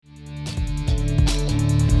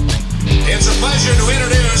it's a pleasure to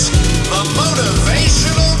introduce the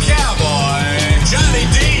Motivational Cowboy, Johnny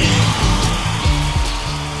D.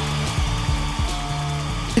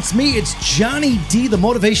 It's me, it's Johnny D, the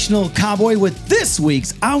Motivational Cowboy, with this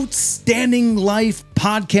week's Outstanding Life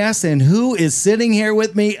podcast. And who is sitting here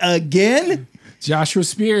with me again? Joshua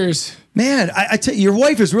Spears. Man, I tell you, your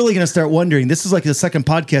wife is really going to start wondering. This is like the second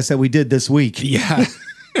podcast that we did this week. Yeah.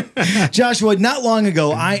 Joshua, not long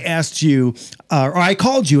ago, I asked you, or I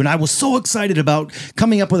called you, and I was so excited about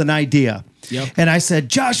coming up with an idea. Yep. And I said,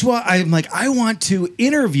 Joshua, I want to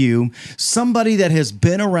interview somebody that has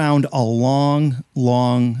been around a long,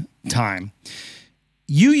 long time.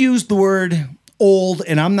 You used the word old,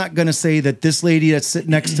 and I'm not going to say that this lady that's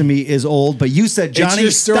sitting next to me is old, but you said, Johnny, it's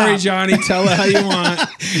your story, stop. Johnny. Tell it how you want.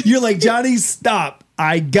 You're like, Johnny, stop.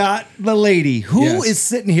 I got the lady. Who Yes. is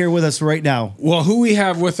sitting here with us right now? Well, who we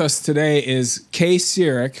have with us today is Kay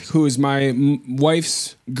Sirik, who is my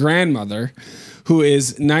wife's grandmother, who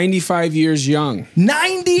is 95 years young.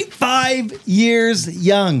 95 years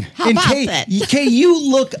young. How about that? Kay, you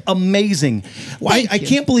look amazing. Well, I Thank you.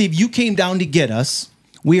 can't believe you came down to get us.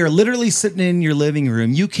 We are literally sitting in your living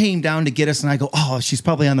room. You came down to get us, and I go, oh, she's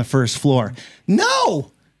probably on the first floor.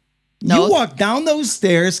 No. No. You walked down those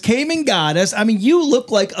stairs, came and got us. I mean, you look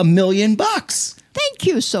like $1 million. Thank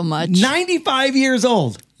you so much. 95 years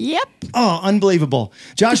old. Yep. Oh, unbelievable.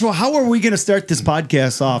 Joshua, how are we going to start this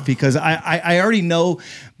podcast off? Because I already know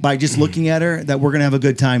by just looking at her that we're going to have a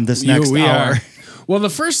good time this next hour. Well, the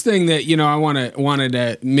first thing that I wanted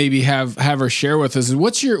to maybe have her share with us is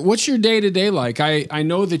what's your day-to-day like? I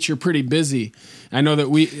know that you're pretty busy. I know that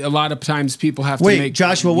a lot of times people have to make. Wait,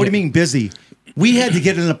 Joshua, what do you mean busy? We had to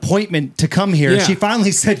get an appointment to come here. Yeah. She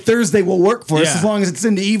finally said Thursday will work for us Yeah. as long as it's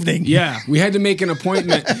in the evening. Yeah, we had to make an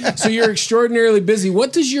appointment. So you're extraordinarily busy.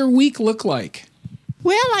 What does your week look like?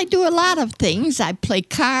 Well, I do a lot of things. I play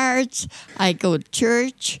cards. I go to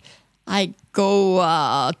church. I go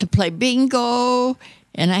to play bingo.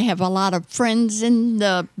 And I have a lot of friends in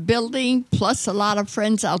the building, plus a lot of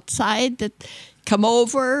friends outside that come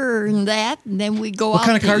over and that. And then we go out What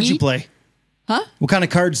kind of to cards you eat. play? Huh? What kind of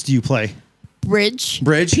cards do you play? Bridge.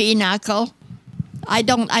 Bridge? Pinochle. I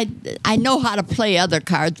know how to play other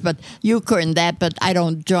cards, but euchre and that, but I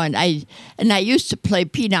don't join. I used to play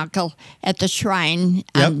Pinochle at the shrine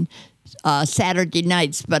on Saturday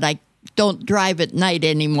nights, but I don't drive at night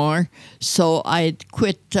anymore, so I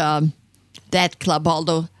quit that club,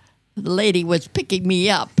 although the lady was picking me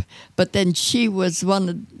up, but then she was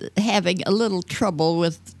having a little trouble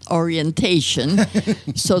with orientation,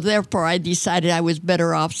 so therefore I decided I was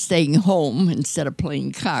better off staying home instead of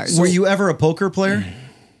playing cards. Were you ever a poker player?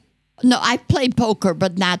 No, I played poker,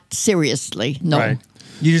 but not seriously. No, Right.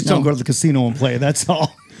 You just don't No. go to the casino and play. That's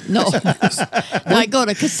all. no. I go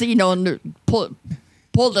to casino and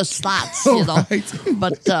pull the slots, you know. Right.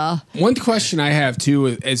 But One question I have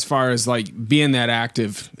too, as far as like being that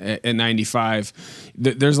active at 95,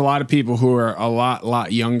 there's a lot of people who are a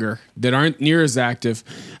lot younger that aren't near as active.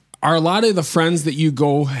 Are a lot of the friends that you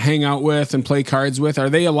go hang out with and play cards with, are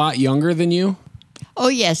they a lot younger than you? oh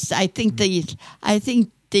yes, I think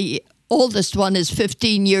the oldest one is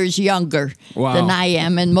 15 years younger Wow. than I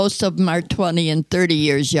am, and most of them are 20 and 30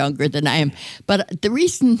 years younger than I am. But the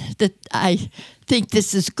reason that I think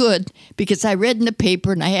this is good, because I read in the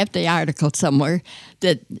paper, and I have the article somewhere,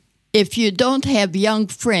 that if you don't have young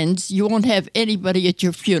friends, you won't have anybody at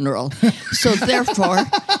your funeral. So therefore,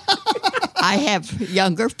 I have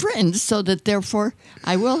younger friends, so that therefore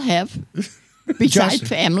I will have, besides Josh-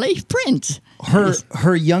 family, friends.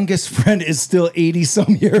 Her youngest friend is still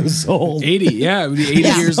 80-some years old. 80, yeah, it would be 80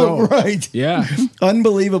 Yeah. years Oh, old. right. Yeah.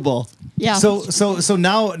 Unbelievable. Yeah. So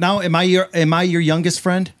now am I your youngest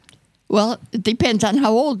friend? Well, it depends on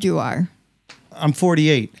how old you are. I'm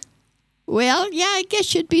 48. Well, yeah, I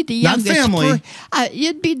guess you'd be the Not youngest. family.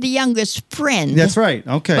 You'd be the youngest friend. That's right.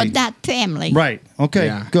 Okay. But not family. Right. Okay.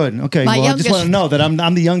 Yeah. Good. Okay. My Well, I just youngest- want to know that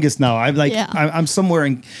I'm the youngest now. Yeah. I'm somewhere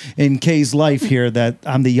in Kay's life here that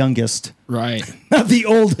I'm the youngest, Right. not the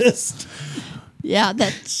oldest. Yeah,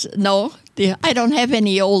 that's no. I don't have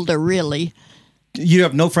any older really. You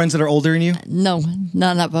have no friends that are older than you? No,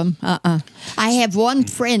 none of them. I have one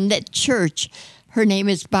friend at church. Her name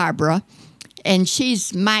is Barbara, and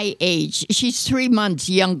she's my age. She's 3 months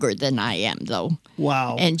younger than I am, though.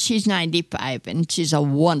 Wow. And she's 95, and she's a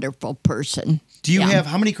wonderful person. Do you Yeah. have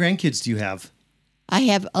how many grandkids do you have? I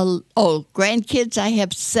have grandkids. I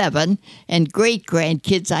have 7, and great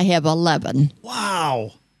grandkids. I have 11.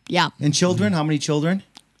 Wow. Yeah. And children? How many children?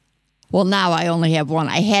 Well, now I only have one.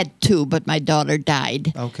 I had 2, but my daughter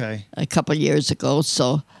died Okay. a couple years ago,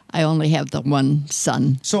 so I only have the one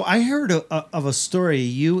son. So I heard of a story.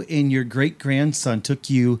 You and your great grandson took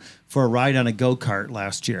you for a ride on a go-kart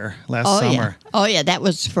last summer. Yeah. Oh, yeah. That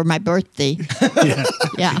was for my birthday.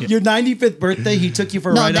 Yeah. Your 95th birthday, he took you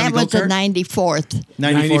for a No, ride on a that was the go-kart? 94th.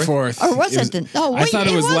 94th. Or was it? I thought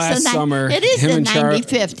it was last summer. It is Him the and Char-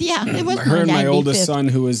 95th. Yeah, it was Her and my 95th. oldest son,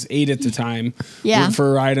 who was 8 at the time, Yeah. went for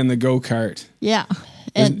a ride on the go-kart. Yeah.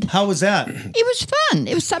 And How was that? it was fun.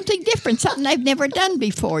 It was something different, something I've never done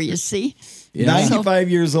before, you see. Yeah. 95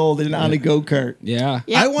 years old and on a go-kart. Yeah.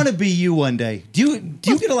 Yeah. I want to be you one day. Do you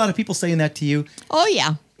get a lot of people saying that to you? Oh,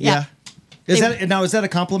 yeah. Yeah. Is that a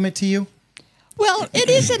compliment to you? Well, it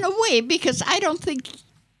is in a way because I don't think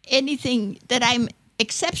anything that I'm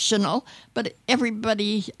exceptional, but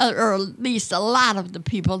everybody, or at least a lot of the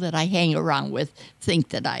people that I hang around with, think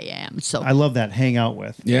that I am. So, I love that. Hang out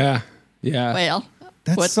with. Yeah. Yeah. well,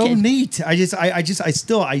 That's what so can- neat. I'm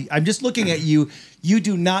just looking at you. You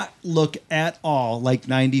do not look at all like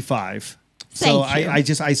 95. So Thank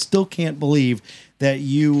you. I still can't believe that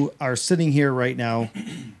you are sitting here right now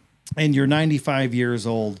and you're 95 years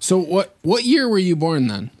old. So what year were you born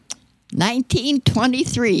then?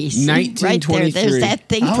 1923. See, right there. 1923. There's that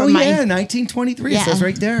thing Oh from yeah, my. 1923. It Yeah. says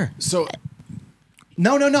right there. So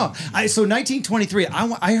No. So 1923.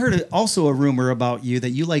 I heard also a rumor about you that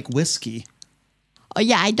you like whiskey. Oh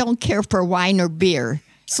yeah, I don't care for wine or beer.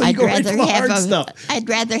 So you go right for the hard stuff. I'd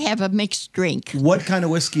rather have a mixed drink. What kind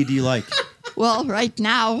of whiskey do you like? Well, right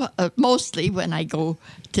now, mostly when I go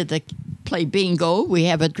to play bingo, we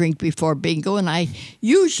have a drink before bingo, and I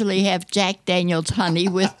usually have Jack Daniel's honey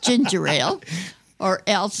with ginger ale, or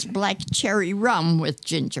else black cherry rum with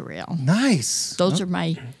ginger ale. Nice. Those are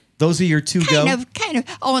my Those are your two go. kind of.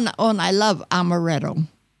 Oh, and I love amaretto.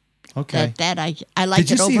 Okay. That I like.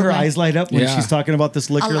 Did you it see over her my- eyes light up when Yeah. she's talking about this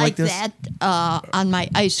liquor I like this? that on my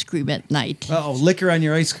ice cream at night. Oh, liquor on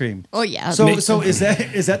your ice cream. Oh yeah. So is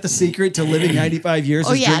that the secret to living 95 years?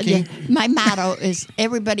 Oh is yeah, drinking? yeah. My motto is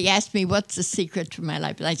everybody asks me what's the secret to my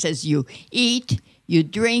life, and I says you eat, you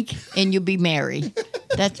drink, and you be merry.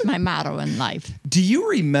 That's my motto in life. Do you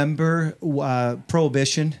remember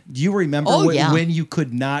Prohibition? Do you remember Oh, yeah. when you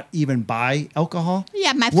could not even buy alcohol?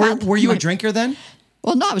 Yeah, my Were, father. were you a my- drinker then?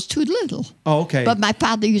 Well, no, I was too little. Oh, okay. But my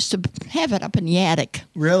father used to have it up in the attic.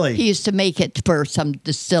 Really? He used to make it for some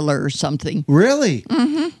distiller or something. Really?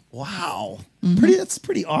 Mm-hmm. Wow. That's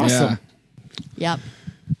pretty awesome. Yeah. Yep.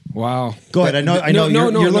 Wow. Go ahead. I know.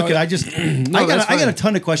 You're looking. I that's got a fine.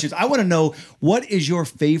 ton of questions. I want to know, what is your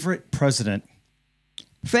favorite president?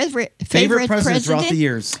 Favorite president throughout the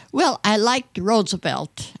years. Well, I liked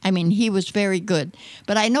Roosevelt. I mean, he was very good.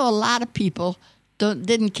 But I know a lot of people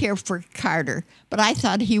didn't care for Carter. But I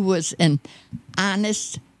thought he was an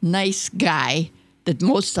honest, nice guy that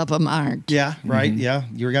most of them aren't. Yeah. Right. Yeah.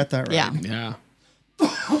 You got that right. Yeah. Yeah.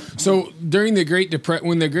 So during the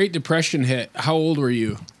when the Great Depression hit, how old were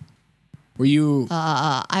you? Were you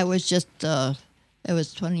I was just, it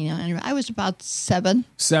was 29. I was about 7.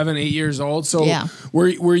 7, 8 years old? So Yeah.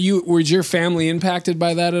 was your family impacted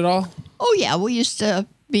by that at all? Oh, yeah. We used to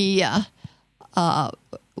be,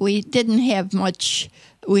 we didn't have much.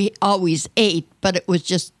 We always ate, but it was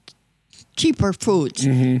just cheaper foods.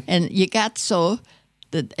 Mm-hmm. And you got so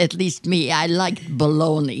that, at least me, I liked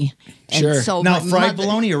bologna. And Sure. so Now, my fried mother-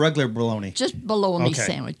 bologna or regular bologna? Just bologna Okay.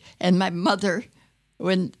 sandwich. And my mother,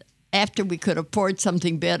 after we could afford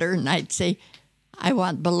something better, and I'd say, I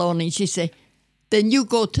want bologna, she'd say, then you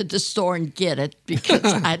go to the store and get it because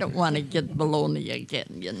I don't want to get bologna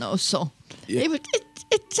again, you know. So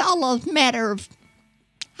it's all a matter of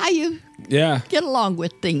how you Yeah. get along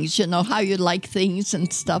with things, you know, how you like things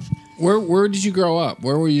and stuff. Where did you grow up?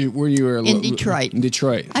 Where were you? In Detroit. In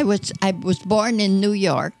Detroit. I was born in New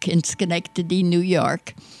York, in Schenectady, New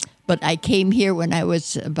York, but I came here when I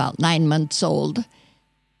was about 9 months old,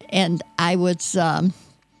 and I was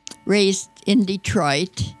raised in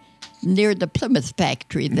Detroit, near the Plymouth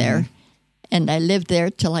factory there, and I lived there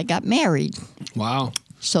till I got married. Wow.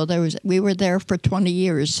 So we were there for 20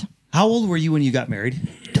 years. How old were you when you got married?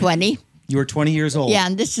 20. You were 20 years old. Yeah,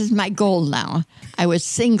 and this is my goal now. I was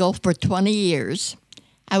single for 20 years.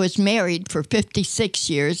 I was married for 56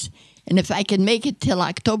 years. And if I can make it till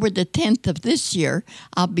October the 10th of this year,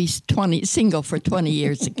 I'll be single for 20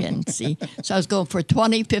 years again, see? So I was going for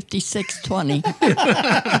 20, 56, 20.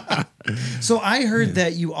 So I heard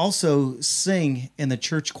that you also sing in the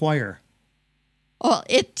church choir. Well,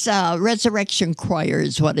 it's Resurrection Choir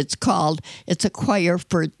is what it's called. It's a choir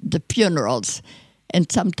for the funerals.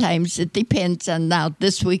 And sometimes it depends on now.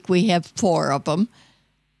 This week we have 4 of them.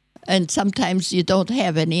 And sometimes you don't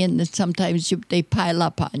have any, and then sometimes they pile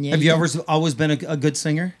up on you. Have you always been a good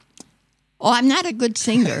singer? Oh, I'm not a good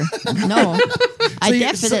singer. No, I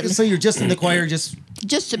definitely So you're just in the choir, just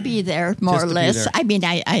just to be there, more Just or to be less. there. I mean,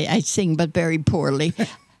 I sing, but very poorly.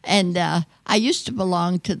 And I used to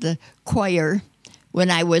belong to the choir when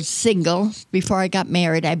I was single. Before I got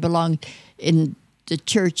married, I belonged in the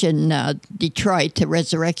church in Detroit, the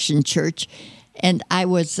Resurrection Church. And I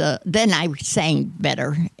was, then I sang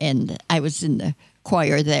better, and I was in the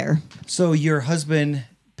choir there. so your husband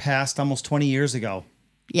passed almost 20 years ago.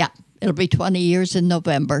 Yeah, it'll be 20 years in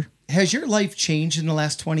November. Has your life changed in the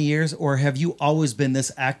last 20 years, or have you always been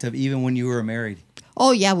this active even when you were married?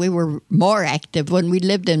 Oh, yeah, we were more active. When we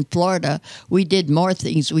lived in Florida, we did more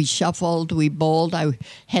things. We shuffled, we bowled. I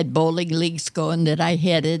had bowling leagues going that I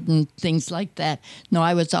headed and things like that. No,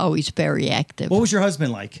 I was always very active. What was your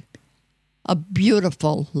husband like? A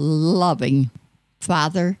beautiful, loving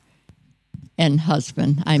father and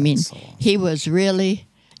husband. I mean, he was really,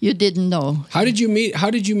 you didn't know. How did you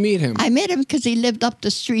meet him? I met him because he lived up the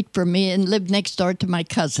street from me and lived next door to my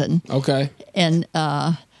cousin. Okay. And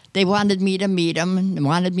they wanted me to meet him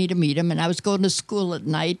and I was going to school at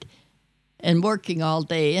night and working all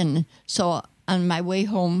day. And so on my way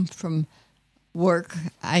home from work,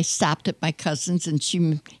 I stopped at my cousin's and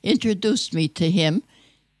she introduced me to him.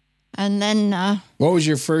 And then, What was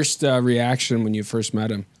your first reaction when you first met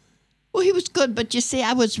him? well, he was good, but you see,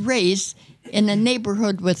 I was raised in a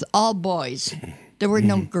neighborhood with all boys. There were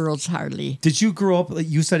no girls hardly. Did you grow up,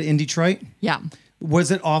 you said in Detroit? Yeah.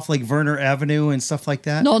 Was it off like Verner Avenue and stuff like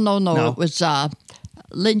that? No. It was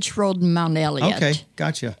Lynch Road and Mount Elliott. Okay,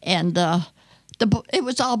 gotcha. And it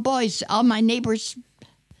was all boys. All my neighbors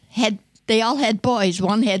they all had boys.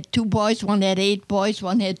 One had 2 boys, one had 8 boys,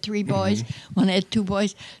 one had 3 boys, one had 2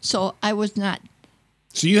 boys. So I was not.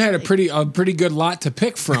 So you had a pretty good lot to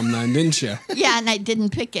pick from then, didn't you? Yeah, and I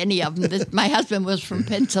didn't pick any of them. My husband was from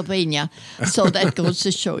Pennsylvania, so that goes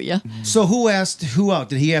to show you. So who asked who out?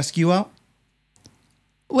 Did he ask you out?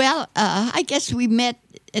 Well, I guess we met.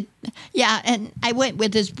 And I went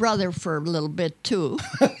with his brother for a little bit too.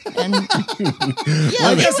 And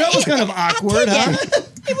I guess that was kind of awkward, huh?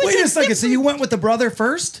 Wait a second. So you went with the brother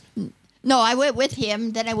first? No, I went with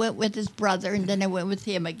him, then I went with his brother, and then I went with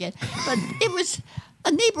him again. But it was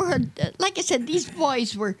a neighborhood. Like I said, these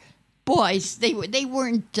boys were boys. They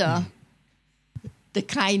weren't the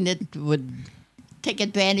kind that would take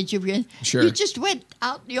advantage of you. Sure. You just went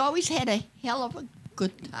out. You always had a hell of a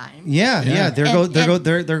good time. Yeah. There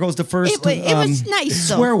goes the first. It was nice,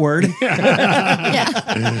 though. swear word.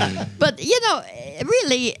 Yeah. But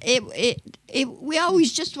really, we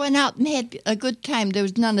always just went out and had a good time. There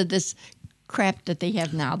was none of this crap that they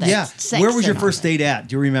have now. Yeah. Sex Where was your and all first that. date at?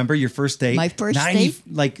 Do you remember your first date? My first date?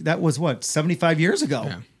 Like that was what, 75 years ago?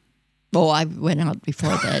 Yeah. Oh, I went out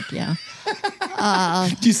before that. Yeah.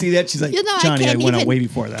 Did you see that? She's like, Johnny, I went out way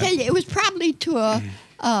before that. Tell you, it was probably to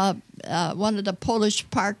one of the Polish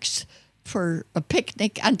parks for a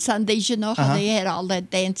picnic on Sundays. You know how they had all that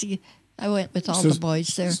dancing. I went with all the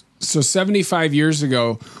boys there. So 75 years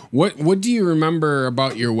ago, what do you remember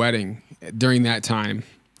about your wedding during that time?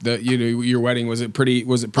 Your wedding, was it pretty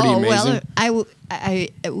amazing? Well,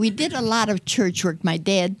 we did a lot of church work. My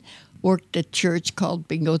dad worked at church called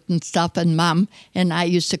bingo and stuff, and Mom and I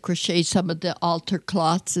used to crochet some of the altar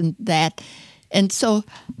cloths and that. And so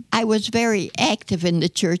I was very active in the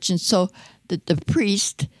church, and so the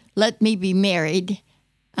priest let me be married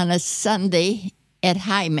on a Sunday at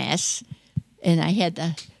High Mass, and I had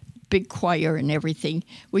a big choir and everything,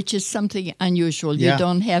 which is something unusual. Yeah. You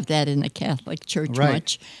don't have that in the Catholic Church Right.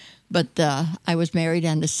 much. But I was married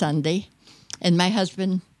on a Sunday, and my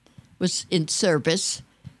husband was in service,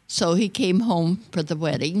 so he came home for the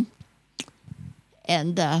wedding.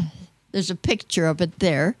 And there's a picture of it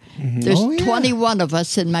there. There's Oh, yeah. 21 of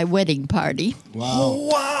us in my wedding party. Oh,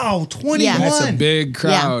 wow. 21. Yeah. That's a big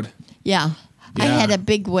crowd. Yeah. I Yeah. had a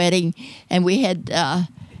big wedding, and we had,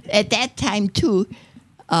 at that time, too,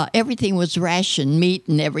 everything was rationed, meat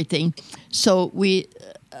and everything. So we,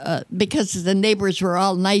 because the neighbors were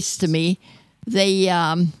all nice to me, they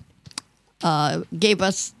gave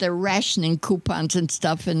us their rationing coupons and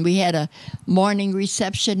stuff, and we had a morning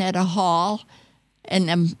reception at a hall and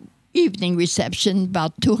an evening reception,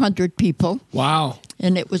 about 200 people. Wow.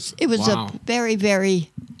 And it was Wow. a very, very,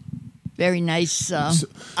 very nice. So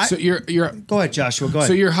you're Go ahead, Joshua. Go ahead.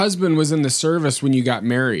 So your husband was in the service when you got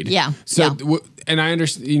married. Yeah, So yeah. And I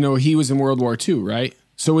understand. He was in World War II, right?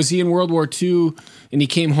 So was he in World War II and he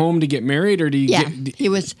came home to get married, or do you? Yeah, he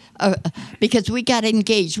was because we got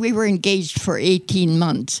engaged. We were engaged for 18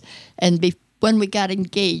 months, and when we got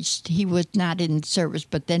engaged, he was not in service.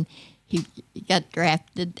 But then he got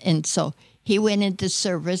drafted, and so he went into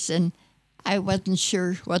service, and I wasn't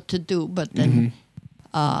sure what to do, but then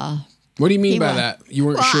What do you mean he by wa- that? You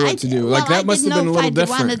weren't Well, sure what to do. Like that must have been a little I didn't know if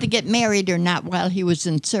I different. wanted to get married or not while he was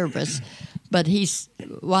in service, but he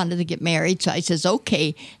wanted to get married. So I says,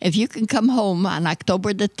 okay, if you can come home on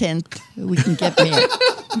October the 10th, we can get married.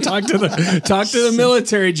 Talk to the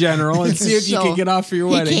military general and see if you So can get off for your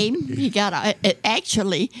wedding. He came. He got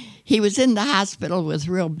actually he was in the hospital with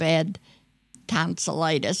real bad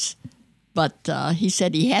tonsillitis, but he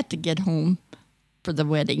said he had to get home for the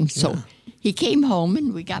wedding. So he came home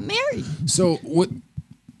and we got married. So what?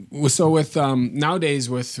 So with nowadays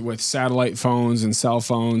with satellite phones and cell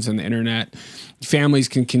phones and the internet, families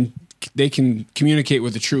can communicate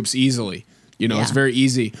with the troops easily. You know, it's Yeah. very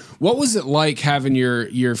easy. What was it like having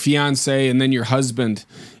your fiance and then your husband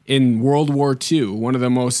in World War II, one of the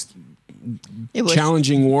most It was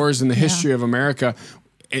challenging wars in the history of America?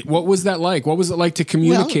 What was that like? What was it like to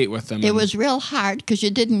communicate well, with them? It was real hard because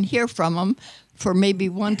you didn't hear from them for maybe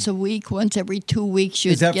once a week, once every 2 weeks.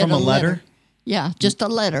 You'd Is that get from a letter? Yeah, just a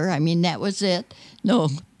letter. I mean, that was it. No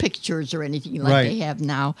pictures or anything like Right. they have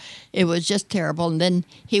now. It was just terrible. And then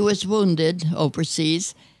he was wounded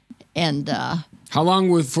overseas, and How long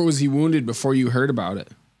was he wounded before you heard about it?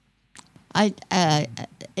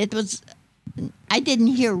 it was. I didn't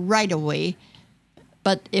hear right away,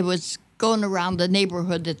 but it was going around the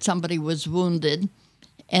neighborhood that somebody was wounded,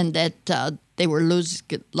 and that they were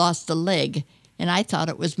lost a leg. And I thought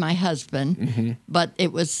it was my husband, but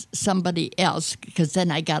it was somebody else, because then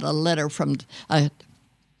I got a letter from a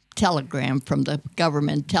telegram from the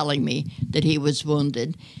government telling me that he was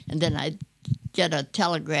wounded. And then I get a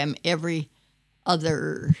telegram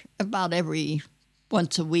about every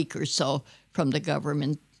once a week or so from the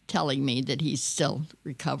government telling me that he's still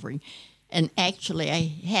recovering. And actually,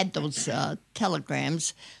 I had those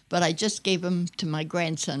telegrams, but I just gave them to my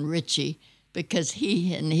grandson, Richie, because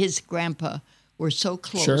he and his grandpa were so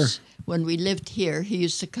close. Sure. When we lived here, he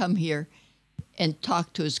used to come here and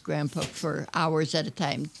talk to his grandpa for hours at a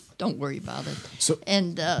time. Don't worry about it. So-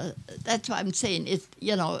 and that's why I'm saying it.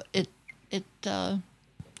 You know, it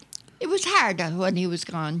was hard when he was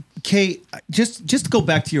gone. Kate, just to go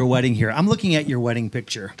back to your wedding here. I'm looking at your wedding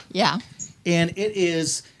picture, Yeah, and it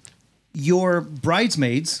is your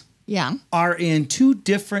bridesmaids yeah, are in two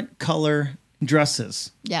different color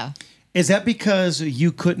dresses. yeah. Is that because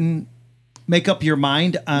you couldn't make up your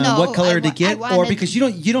mind on No, what color I to get, or wanted- because you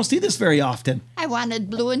don't see this very often? I wanted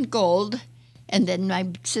blue and gold, and then my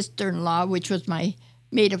sister-in-law, which was my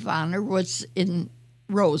maid of honor, was in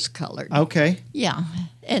rose colored. Okay. Yeah,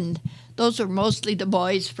 and those are mostly the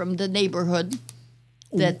boys from the neighborhood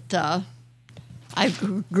that I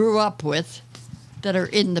grew up with that are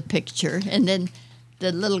in the picture. And then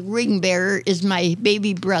the little ring bearer is my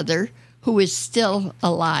baby brother, who is still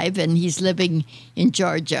alive, and he's living in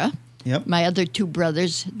Georgia. Yep. My other two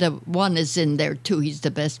brothers, the one is in there too. He's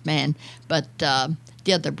the best man. But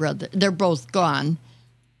the other brother, they're both gone.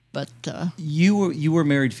 But You were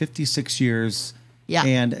married 56 years. Yeah.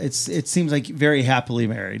 And it seems like very happily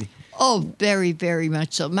married. oh, very, very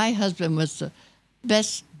much so. My husband was the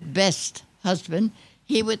best husband.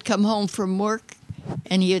 He would come home from work,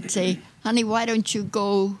 and he would say, "Honey, why don't you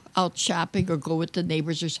go out shopping or go with the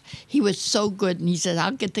neighbors?" He was so good, and he said,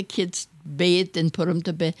 "I'll get the kids bathed and put them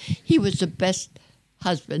to bed." He was the best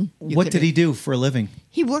husband. What did he do for a living?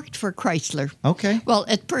 He worked for Chrysler. Okay. Well,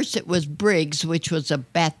 at first it was Briggs, which was a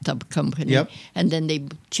bathtub company. Yep. And then they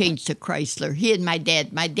changed to Chrysler. He and my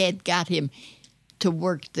dad got him to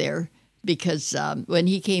work there because when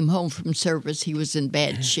he came home from service, he was in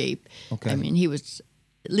bad shape. Okay. I mean, he was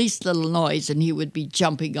at least little noise, and he would be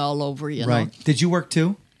jumping all over, you know. Right. Did you work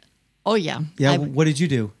too? Oh, yeah. Yeah. What did you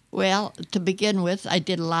do? Well, to begin with, I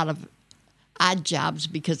did a lot of odd jobs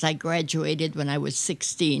because I graduated when I was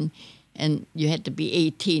 16, and you had to be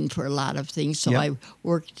 18 for a lot of things. So Yep. I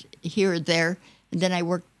worked here or there, and then I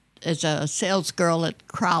worked as a sales girl at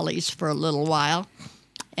Crowley's for a little while,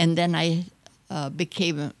 and then I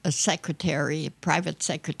became a secretary, a private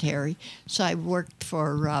secretary. So I worked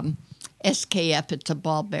for SKF. It's a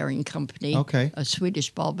ball bearing company. Okay. A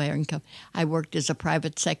Swedish ball bearing company. I worked as a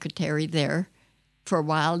private secretary there for a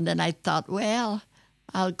while, and then I thought, well,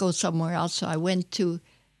 I'll go somewhere else. So I went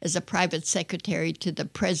as a private secretary to the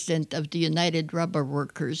president of the United Rubber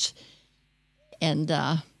Workers, and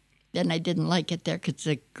then I didn't like it there because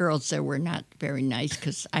the girls there were not very nice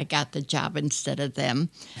because I got the job instead of them.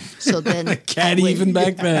 So then Cat even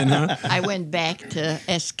back then, huh? I went back to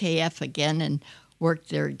SKF again and worked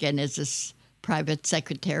there again as a private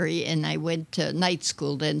secretary, and I went to night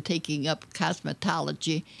school then, taking up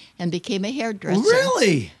cosmetology, and became a hairdresser.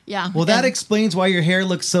 Really? Yeah. Well, that And- explains why your hair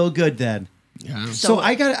looks so good then. Yeah. So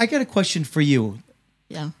I got a question for you.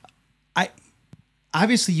 Yeah.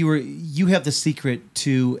 Obviously you have the secret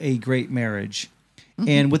to a great marriage,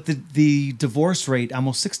 and with the divorce rate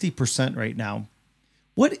almost 60% right now,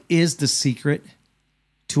 what is the secret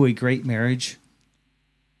to a great marriage?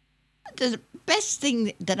 The best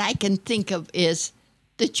thing that I can think of is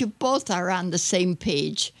that you both are on the same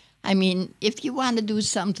page. I mean, if you want to do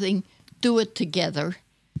something, do it together.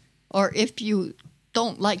 Or if you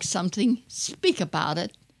don't like something, speak about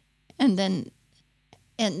it. And then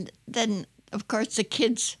of course, the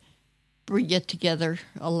kids bring you together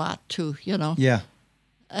a lot too, you know. Yeah.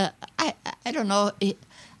 I don't know.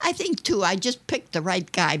 I think, too, I just picked the right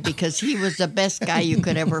guy because he was the best guy you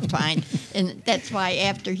could ever find. And that's why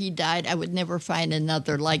after he died, I would never find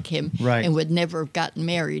another like him. Right. And would never have gotten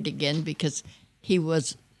married again because he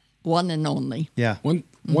was one and only. Yeah.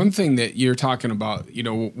 One thing that you're talking about, you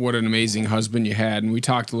know, what an amazing husband you had, and we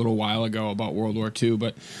talked a little while ago about World War II,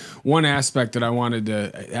 but one aspect that I wanted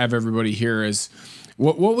to have everybody hear is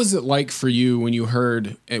what was it like for you when you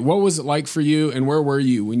heard, what was it like for you, and where were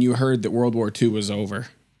you when you heard that World War II was over?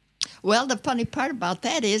 Well, the funny part about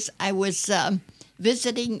that is I was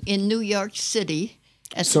visiting in New York City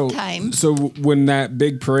at the time. So when that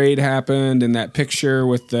big parade happened and that picture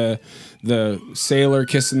with the sailor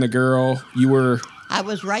kissing the girl, you were... I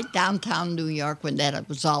was right downtown New York when that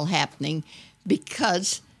was all happening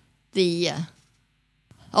because right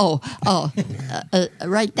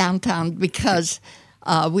downtown because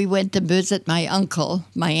we went to visit my uncle,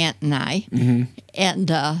 my aunt and I, and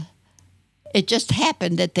it just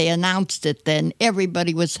happened that they announced it then.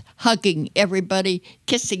 Everybody was hugging everybody,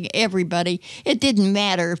 kissing everybody. It didn't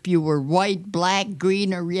matter if you were white, black,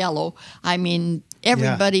 green, or yellow. I mean,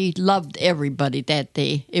 everybody loved everybody that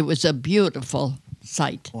day. It was a beautiful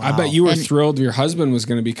sight. Wow. I bet you were thrilled your husband was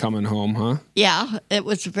going to be coming home, huh? Yeah, it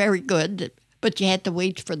was very good. But you had to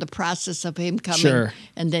wait for the process of him coming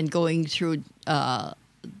and then going through the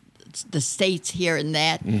states here and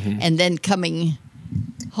that, and then coming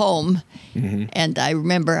home. And I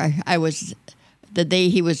remember I was, the day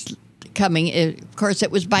he was coming, of course,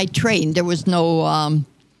 it was by train. There was no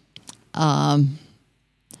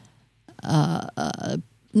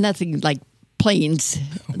nothing like planes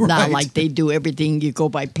now, like they do everything. You go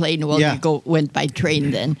by plane. Well, you went by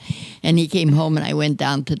train then. And he came home, and I went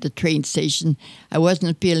down to the train station. I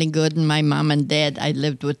wasn't feeling good, and my mom and dad, I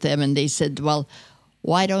lived with them, and they said, well,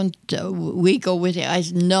 why don't we go with you? I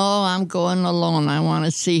said, no, I'm going alone. I want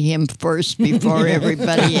to see him first before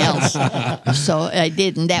everybody else. So I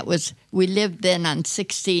did, and we lived then on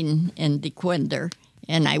 16 in DeQuinder,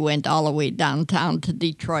 and I went all the way downtown to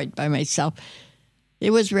Detroit by myself.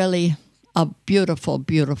 It was really a beautiful,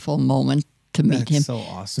 beautiful moment to meet him. So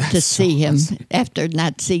awesome. To see him after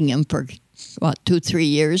not seeing him for, 2-3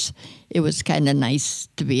 years. It was kind of nice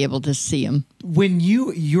to be able to see him. When you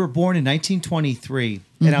were born in 1923,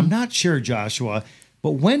 and I'm not sure, Joshua,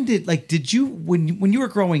 but when did you when you were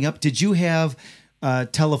growing up, did you have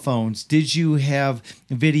telephones? Did you have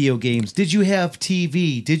video games? Did you have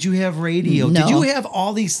TV? Did you have radio? No. Did you have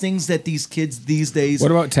all these things that these kids these days?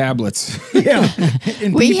 What about tablets? Yeah,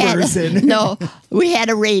 and we had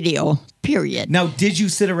a radio. Period. Now, did you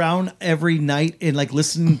sit around every night and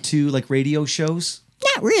listen to radio shows?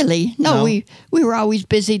 Not really. No, we were always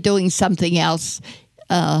busy doing something else.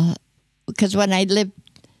 Because when I lived,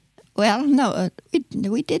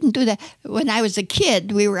 we didn't do that. When I was a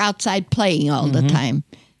kid, we were outside playing all the time.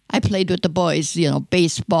 I played with the boys,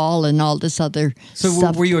 baseball and all this other stuff.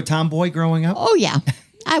 So were you a tomboy growing up? Oh, yeah.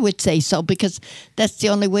 I would say so because that's the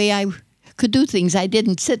only way I could do things. I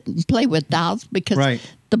didn't sit and play with dolls because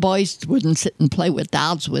the boys wouldn't sit and play with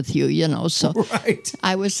dolls with you, So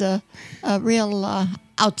I was a real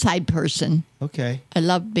outside person. Okay. I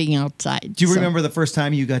loved being outside. Do you remember the first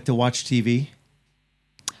time you got to watch TV?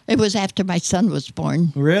 It was after my son was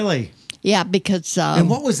born. Really? Yeah, because... and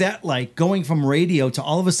what was that like, going from radio to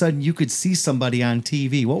all of a sudden you could see somebody on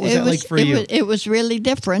TV? What was that like for you? It was really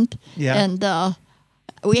different. Yeah. And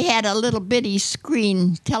we had a little bitty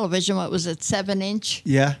screen television. What was it, 7-inch?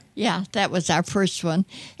 Yeah. Yeah, that was our first one.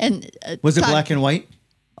 And was it black and white?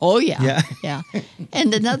 Oh, yeah. Yeah. Yeah.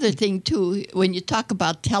 And another thing, too, when you talk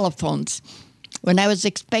about telephones, when I was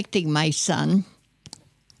expecting my son,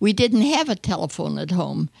 we didn't have a telephone at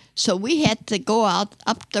home. So we had to go out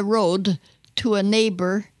up the road to a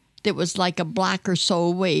neighbor that was like a block or so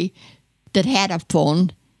away that had a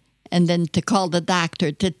phone, and then to call the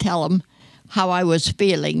doctor to tell him how I was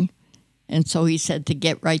feeling. And so he said to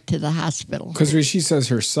get right to the hospital. Because she says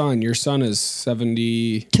your son is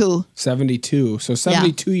 72. 2. So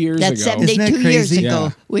 72 years That's ago. 72 Isn't that years crazy? ago.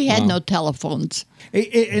 Yeah. We had Wow. no telephones.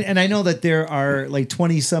 And I know that there are like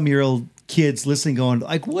 20-some-year-old kids listening, going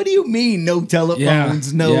like, "What do you mean no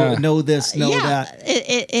telephones? No this, no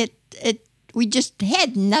that." We just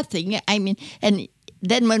had nothing. I mean, and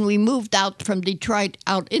then when we moved out from Detroit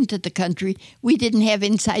out into the country, we didn't have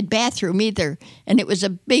inside bathroom either, and it was a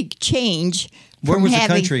big change. Where from was the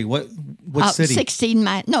having, country? What city? 16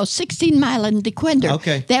 Mile in DeQuinder.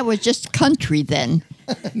 Okay. That was just country then.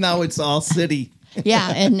 Now it's all city.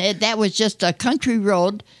 Yeah, and that was just a country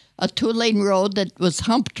road, a 2-lane road that was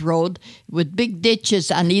humped road with big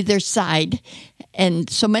ditches on either side. And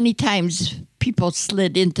so many times people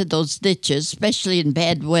slid into those ditches, especially in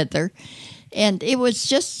bad weather. And it was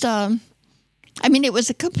just, it was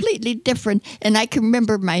a completely different, and I can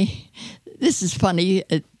remember this is funny,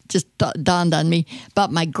 it just dawned on me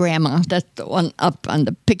about my grandma. That's the one up on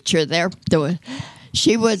the picture there.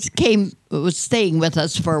 She was staying with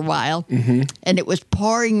us for a while, and it was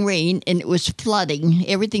pouring rain, and it was flooding.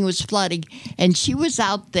 Everything was flooding, and she was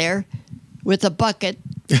out there with a bucket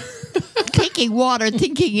taking water,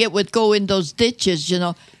 thinking it would go in those ditches,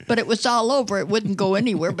 but it was all over. It wouldn't go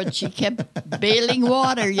anywhere, but she kept bailing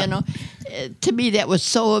water, To me, that was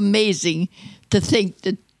so amazing to think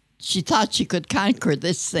that she thought she could conquer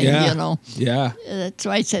this thing, Yeah. That's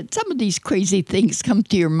why I said some of these crazy things come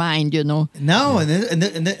to your mind, No, and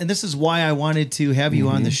this is why I wanted to have you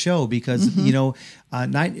on the show, because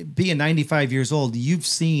being 95 years old, you've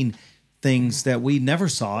seen things that we never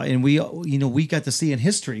saw, and we got to see in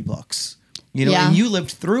history books. And you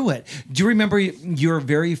lived through it. Do you remember your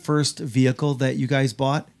very first vehicle that you guys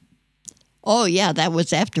bought? Oh yeah, that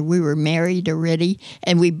was after we were married already,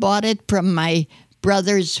 and we bought it from my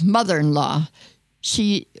brother's mother-in-law.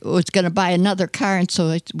 She was going to buy another car, and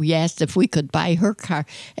so we asked if we could buy her car.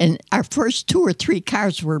 And our first 2 or 3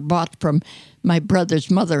 cars were bought from my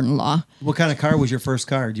brother's mother-in-law. What kind of car was your first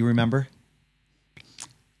car? Do you remember?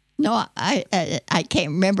 No, I can't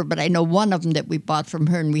remember, but I know one of them that we bought from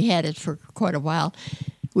her, and we had it for quite a while.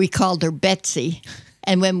 We called her Betsy.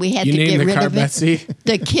 And when we had to get rid of Betsy? it,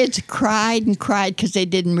 the kids cried and cried because they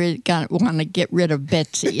didn't really want to get rid of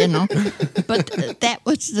Betsy, But that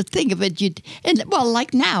was the thing of it.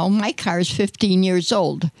 Like now, my car is 15 years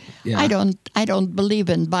old. Yeah. I don't believe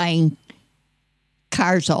in buying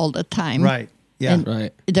cars all the time. Right. Yeah. And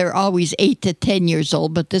Right. they're always 8 to 10 years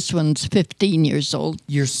old, but this one's 15 years old.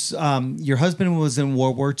 Your husband was in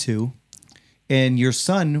World War II. And your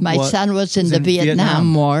son, My son was in the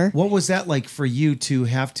Vietnam War. What was that like for you to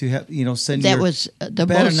have send That your, was the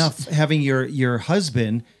bad most enough having your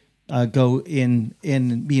husband go in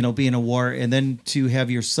be in a war, and then to have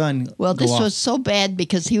your son Well, go this off. was so bad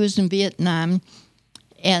because he was in Vietnam,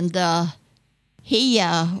 and he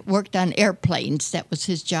worked on airplanes. That was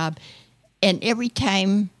his job. And every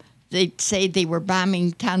time they'd say they were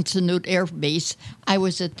bombing Tan Son Nhut Air Base, I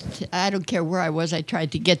don't care where I was, I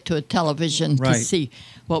tried to get to a television to Right. see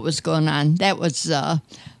what was going on. That was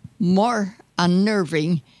more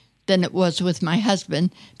unnerving than it was with my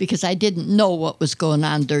husband, because I didn't know what was going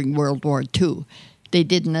on during World War II. They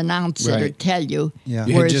didn't announce it or Right. tell you. Yeah.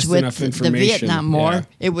 You had Whereas just with enough the information. Vietnam War, Yeah.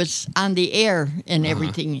 it was on the air and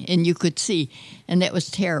everything, and you could see. And that was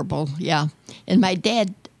terrible, yeah. And my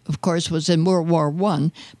dad, of course, was in World War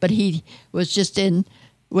I, but he was just in,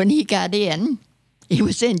 when he got in, he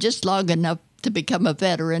was in just long enough to become a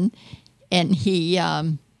veteran, and he,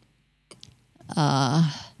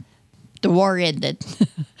 the war ended.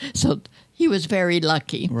 So he was very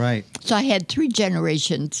lucky. Right. So I had 3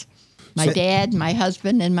 generations, my So- dad, my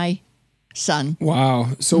husband, and my son. Wow.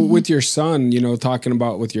 So with your son, talking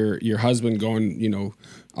about with your husband going,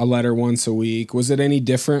 a letter once a week, was it any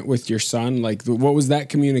different with your son? Like, what was that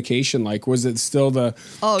communication like? Was it still the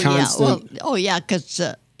constant? Yeah, because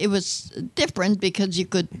it was different because you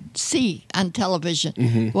could see on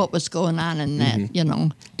television what was going on in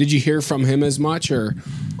that, Did you hear from him as much, or?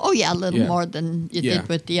 Oh yeah, a little Yeah. more than you Yeah. did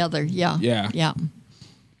with the other. Yeah. Yeah.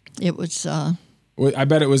 It was. Well, I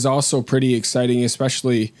bet it was also pretty exciting,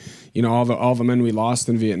 especially all the men we lost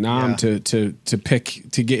in Vietnam Yeah. to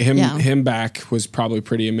get him back was probably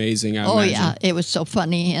pretty amazing. I imagine. Yeah, it was so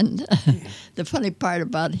funny, and the funny part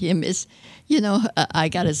about him is, I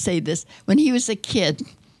got to say this: when he was a kid,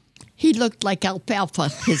 he looked like alfalfa.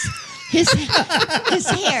 His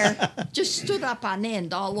hair just stood up on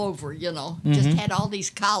end all over. Just had all these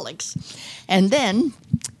colics, and then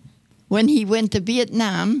when he went to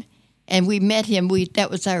Vietnam. And we met him. That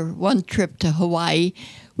was our one trip to Hawaii.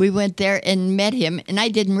 we went there and met him, and I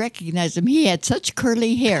didn't recognize him. He had such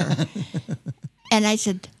curly hair. And I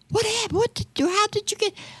said, what happened? How did you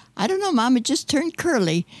get? I don't know, Mom. It just turned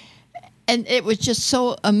curly. And it was just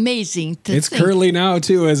so amazing to It's think. curly now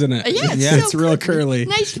too, isn't it? Yeah, It's real curly.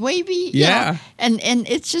 Nice wavy. Yeah. And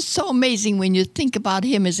it's just so amazing when you think about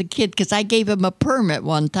him as a kid, because I gave him a permit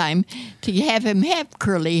one time to have him have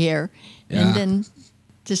curly hair. Yeah. And then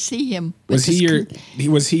to see him. with Was he his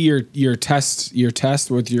was he your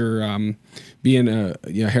test with your being a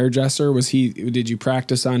hairdresser? Did you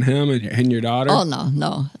practice on him and your daughter? Oh,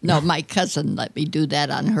 no. My cousin let me do that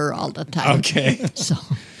on her all the time. Okay. So,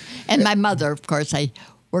 and my mother, of course, I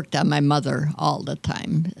worked on my mother all the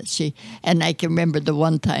time. And I can remember the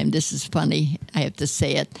one time, this is funny, I have to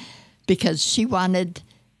say it, because she wanted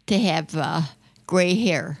to have gray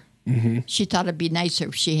hair. Mm-hmm. She thought it'd be nicer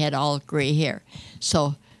if she had all gray hair.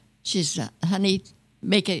 So she said, honey,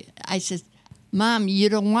 make it. I said, Mom, you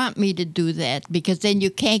don't want me to do that because then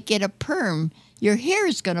you can't get a perm. Your hair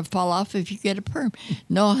is going to fall off if you get a perm.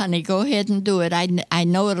 No, honey, go ahead and do it. I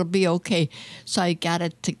know it'll be okay. So I got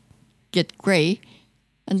it to get gray.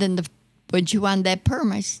 And then when she wanted that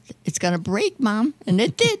perm, I said, it's going to break, Mom. And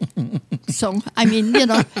it did. So, I mean,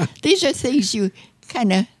 these are things you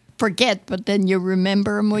kind of forget, but then you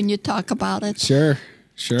remember them when you talk about it. Sure.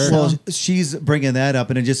 Well, she's bringing that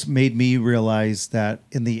up, and it just made me realize that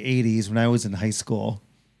in the 80s, when I was in high school,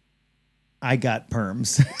 I got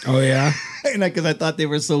perms. Oh, yeah? Because I thought they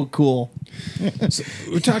were so cool. So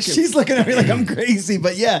we're talking. She's looking at me like I'm crazy,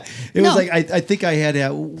 but yeah, it was like, I think I had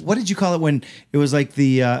what did you call it when it was like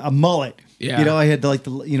a mullet? Yeah. I had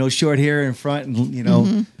the short hair in front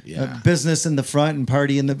and, business in the front and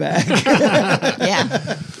party in the back.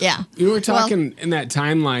 Yeah. You were talking in that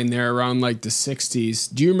timeline there around like the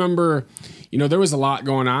 60s. Do you remember, there was a lot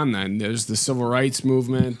going on then. There's the civil rights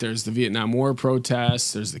movement. There's the Vietnam War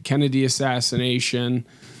protests. There's the Kennedy assassination.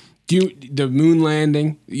 The moon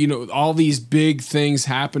landing, all these big things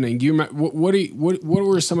happening. Do you remember, what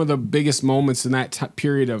were some of the biggest moments in that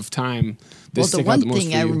period of time? Well, the one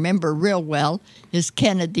thing I remember real well is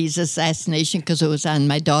Kennedy's assassination because it was on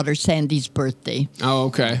my daughter Sandy's birthday. Oh,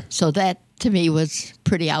 okay. So that, to me, was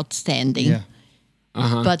pretty outstanding. Yeah.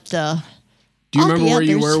 Uh-huh. But do you remember where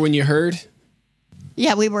you were when you heard?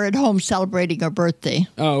 Yeah, we were at home celebrating our birthday.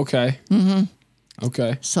 Oh, okay. Mm-hmm.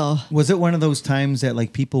 Okay. So was it one of those times that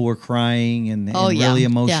like people were crying and really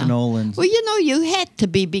emotional? Yeah. And well, you had to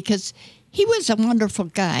be because he was a wonderful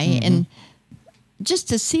guy, and just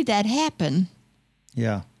to see that happen,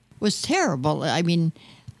 was terrible. I mean,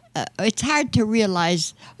 it's hard to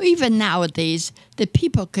realize, even nowadays, that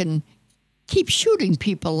people can keep shooting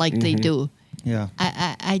people like they do. Yeah.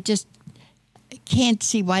 I just can't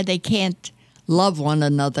see why they can't love one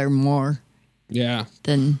another more. Yeah.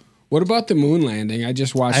 Than. What about the moon landing? I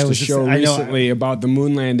just watched a show recently about the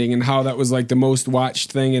moon landing and how that was like the most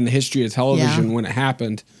watched thing in the history of television when it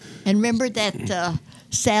happened. And remember that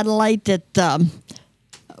satellite that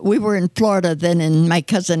we were in Florida then, and my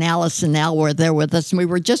cousin Alice and Al were there with us, and we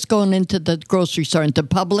were just going into the grocery store, into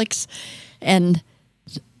Publix, and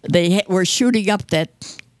they were shooting up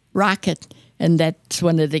that rocket, and that's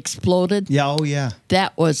when it exploded. Yeah, oh yeah.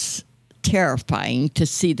 That was terrifying to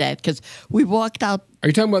see that because we walked out. Are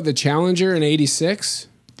you talking about the Challenger in '86?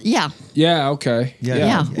 Yeah. Yeah. Okay.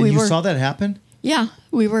 Yeah. And you saw that happen? Yeah,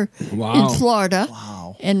 we were in Florida.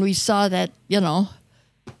 Wow. And we saw that,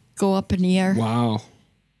 go up in the air. Wow.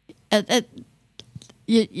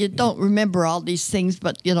 You don't remember all these things,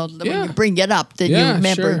 but, when you bring it up, then you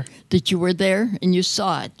remember that you were there and you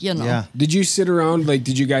saw it, Yeah. Did you sit around,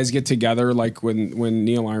 did you guys get together, when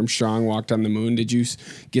Neil Armstrong walked on the moon? Did you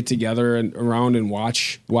get together around and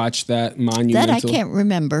watch that monumental? That I can't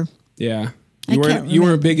remember. Yeah. You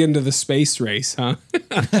weren't big into the space race, huh?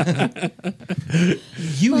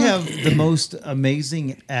 You have the most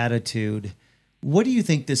amazing attitude. What do you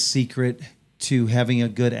think the secret to having a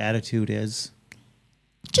good attitude is?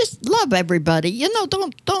 Just love everybody.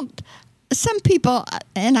 Don't. Some people,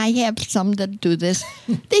 and I have some that do this,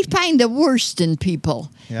 they find the worst in people.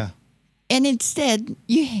 Yeah. And instead,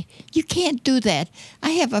 you can't do that.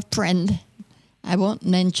 I have a friend, I won't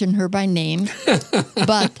mention her by name,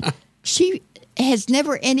 but she has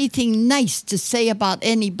never anything nice to say about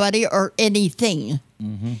anybody or anything.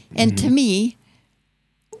 Mm-hmm. And to me,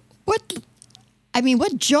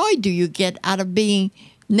 what joy do you get out of being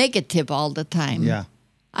negative all the time? Yeah.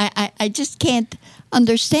 I just can't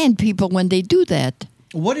understand people when they do that.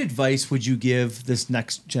 What advice would you give this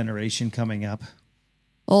next generation coming up?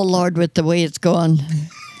 Oh, Lord, with the way it's going,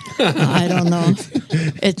 I don't know.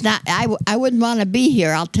 It's not. I wouldn't want to be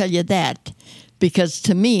here, I'll tell you that. Because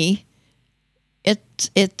to me,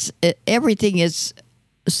 everything is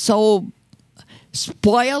so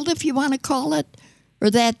spoiled, if you want to call it, or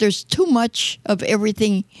that there's too much of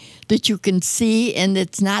everything that you can see, and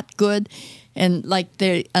it's not good. And like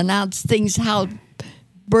they announce things, how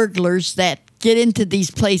burglars that get into these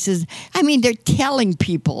places, I mean, they're telling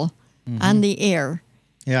people on the air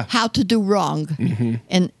how to do wrong. Mm-hmm.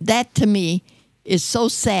 And that, to me, is so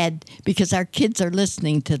sad because our kids are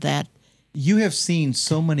listening to that. You have seen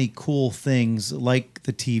so many cool things like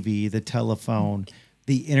the TV, the telephone,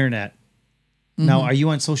 the internet. Mm-hmm. Now, are you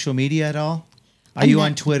on social media at all? Are you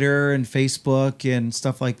on Twitter and Facebook and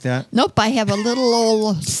stuff like that? Nope, I have a little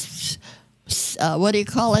old, what do you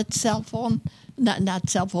call it, cell phone? Not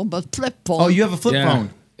cell phone, but flip phone. Oh, you have a flip phone?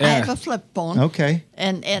 I have a flip phone. Okay.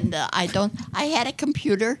 And I had a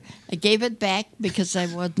computer. I gave it back because I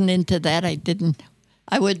wasn't into that.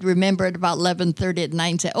 I would remember at about 11:30 at night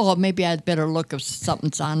and say, oh, maybe I'd better look if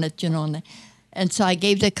something's on it, And so I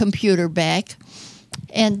gave the computer back.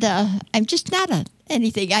 And I'm just not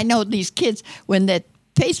anything. I know these kids, when that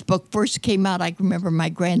Facebook first came out, I remember my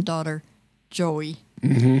granddaughter, Joey.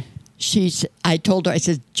 Mm-hmm. I told her, I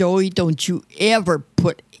said, Joey, don't you ever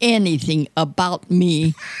put anything about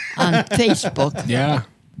me on Facebook. Yeah.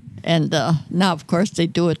 And now, of course, they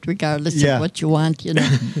do it regardless of what you want,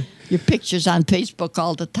 Your pictures on Facebook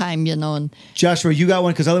all the time, And Joshua, you got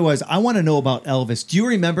one? Because otherwise, I want to know about Elvis. Do you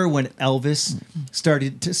remember when Elvis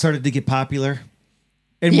started to get popular?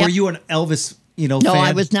 And were you an Elvis, No, fan?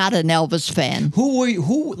 I was not an Elvis fan. Who were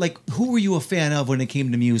you a fan of when it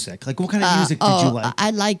came to music? Like, what kind of music did you like?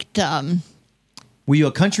 I liked. Were you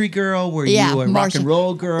a country girl? Were you a rock and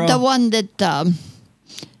roll girl? The one that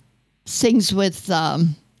sings with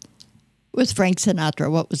Frank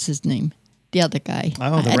Sinatra. What was his name? The other guy.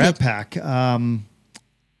 Oh, the Rat Pack.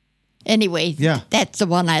 Anyway, that's the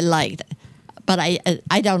one I liked. But I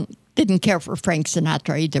didn't care for Frank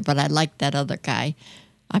Sinatra either. But I liked that other guy.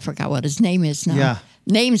 I forgot what his name is now. Yeah.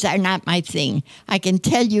 Names are not my thing. I can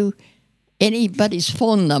tell you anybody's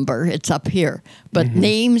phone number. It's up here. But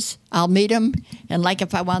names, I'll meet them. And like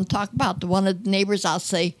if I want to talk about one of the neighbors, I'll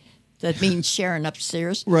say, that means Sharon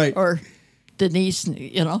upstairs. Right. Or Denise,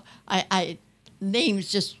 I names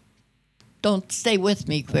just don't stay with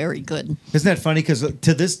me very good. Isn't that funny? Because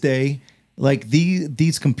to this day, like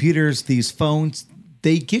these computers, these phones,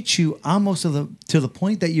 they get you almost to the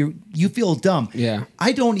point that you feel dumb. Yeah.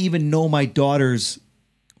 I don't even know my daughter's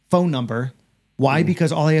phone number. Why?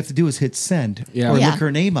 Because all I have to do is hit send or look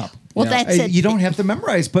her name up. Well, that's it. You don't have to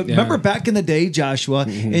memorize. But remember back in the day, Joshua,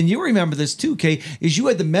 and you remember this too, Kay, is you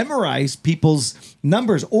had to memorize people's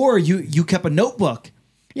numbers, or you kept a notebook.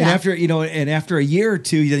 Yeah. And after a year or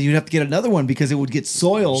two, then you'd have to get another one because it would get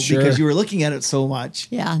soiled because you were looking at it so much.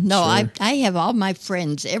 Yeah, no, I have all my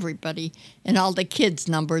friends, everybody, and all the kids'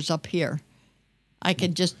 numbers up here. I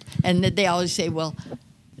can just, and they always say, well,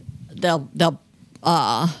 they'll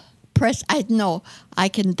press. I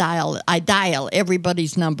can dial. I dial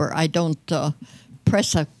everybody's number. I don't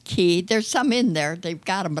press a key. There's some in there. They've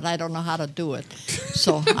got them, but I don't know how to do it.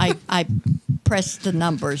 So I press the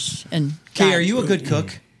numbers and. Kay, are you a good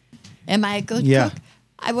cook? Am I a good cook?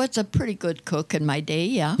 I was a pretty good cook in my day.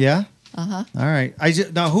 Yeah. Yeah. All right.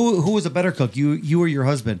 Now who was a better cook? You or your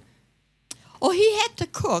husband? Oh, he had to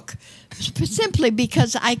cook simply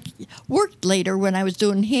because I worked later when I was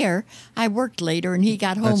doing hair. I worked later and he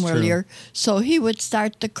got home earlier. So he would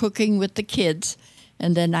start the cooking with the kids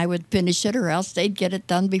and then I would finish it or else they'd get it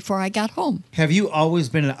done before I got home. Have you always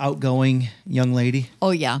been an outgoing young lady?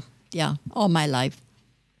 Oh, yeah. Yeah. All my life.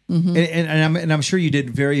 Mm-hmm. And I'm sure you did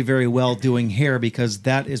very, very well doing hair because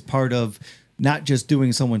that is part of not just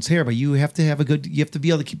doing someone's hair, but you have to be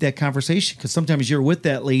able to keep that conversation because sometimes you're with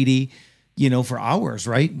that lady, for hours,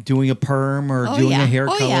 right? Doing a perm or doing a hair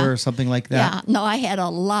color or something like that. Yeah. No, I had a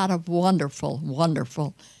lot of wonderful,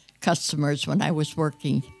 wonderful customers when I was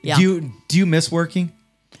working. Yeah. Do you miss working?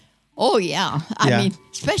 Oh, yeah. I mean,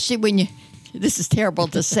 especially when this is terrible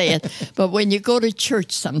to say it, but when you go to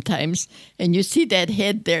church sometimes and you see that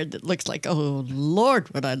head there that looks like, oh, Lord,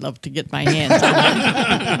 would I love to get my hands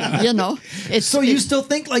on it. So you still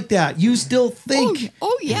think like that? You still think?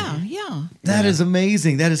 Oh yeah, yeah. That is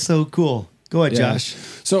amazing. That is so cool. Go ahead, Josh.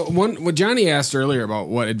 So what Johnny asked earlier about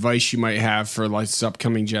what advice you might have for like this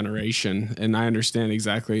upcoming generation, and I understand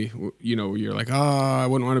exactly, you're like, I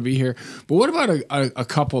wouldn't want to be here. But what about a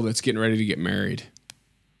couple that's getting ready to get married?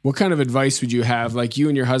 What kind of advice would you have? Like you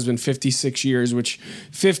and your husband, 56 years, which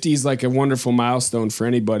 50 is like a wonderful milestone for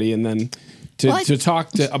anybody. And then to talk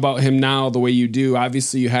about him now the way you do,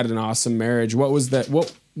 obviously you had an awesome marriage. What was that?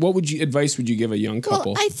 What advice would you give a young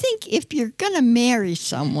couple? Well, I think if you're going to marry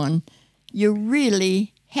someone, you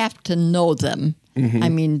really have to know them. I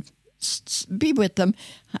mean, be with them.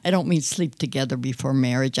 I don't mean sleep together before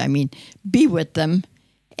marriage. I mean, be with them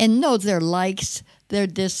and know their likes, their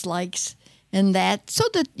dislikes, and that, so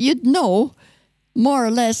that you'd know more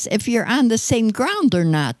or less if you're on the same ground or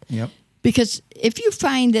not. Yep. Because if you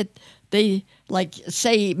find that they, like,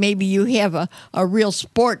 say, maybe you have a real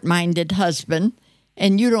sport-minded husband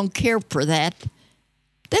and you don't care for that,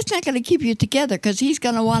 that's not going to keep you together, because he's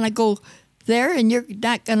going to want to go there and you're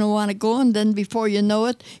not going to want to go, and then before you know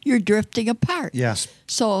it, you're drifting apart. Yes.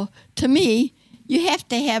 So to me, you have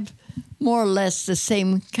to have more or less the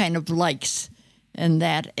same kind of likes and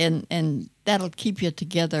that, and that'll keep you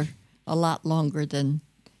together a lot longer than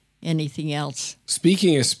anything else.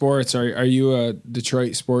 Speaking of sports, are you a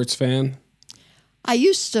Detroit sports fan? I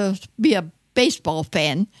used to be a baseball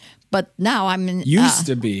fan, but now I'm in. Used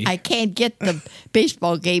to be. I can't get the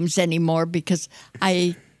baseball games anymore because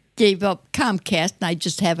I gave up Comcast and I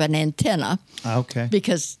just have an antenna. Okay.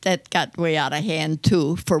 Because that got way out of hand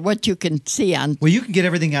too. For what you can see on, Well, you can get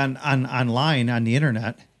everything online on the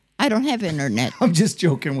internet. I don't have internet. I'm just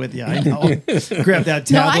joking with you. I know. Grab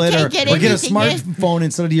that No, I tablet can't get or get a anything smartphone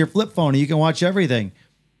instead of your flip phone, and you can watch everything.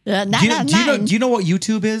 Not Do you online. know what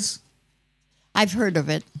YouTube is? I've heard of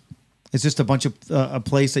it. It's just a bunch of a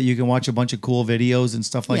place that you can watch a bunch of cool videos and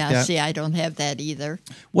stuff like yeah. that. See, I don't have that either.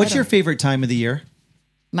 What's I your don't- favorite time of the year?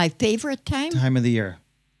 My favorite time? Time of the year?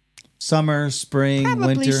 Summer, spring,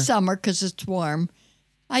 Probably winter. summer because it's warm.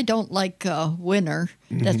 I don't like winter.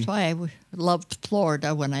 That's why I loved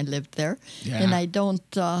Florida when I lived there. Yeah. And I don't.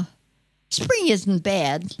 Spring isn't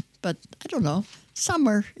bad, but I don't know.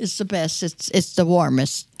 Summer is the best. It's the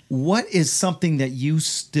warmest. What is something that you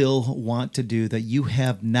still want to do that you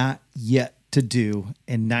have not yet to do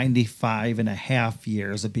in 95 and a half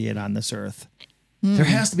years of being on this earth? There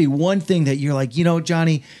has to be one thing that you're like,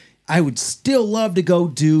 Johnny, I would still love to go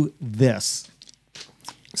do this.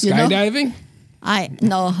 You know- Skydiving?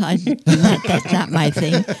 That's not my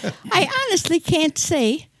thing. I honestly can't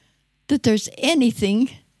say that there's anything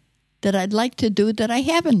that I'd like to do that I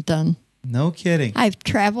haven't done. No kidding. I've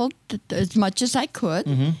traveled as much as I could,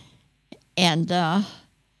 and I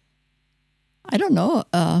don't know.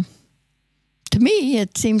 To me,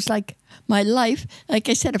 it seems like my life. Like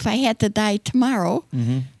I said, if I had to die tomorrow,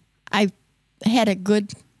 I've had a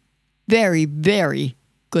good, very, very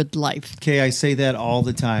good life. Okay, I say that all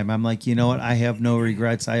the time. I'm like, you know what? I have no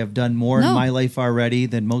regrets. I have done more in No. my life already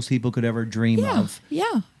than most people could ever dream Yeah, of.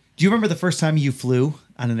 yeah. Do you remember the first time you flew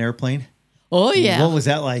on an airplane? Oh yeah. What was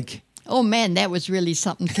that like? Oh man, that was really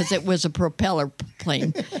something because it was a propeller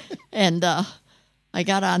plane, and I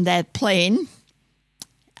got on that plane.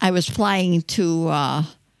 I was flying to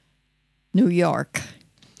New York,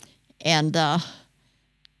 and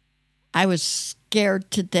I was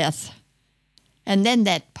scared to death. And then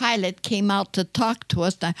that pilot came out to talk to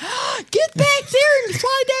us. And get back there and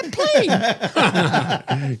fly that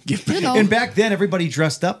plane. You know, And back then, everybody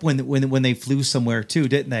dressed up when they flew somewhere too,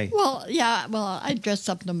 didn't they? well, yeah. Well, I dressed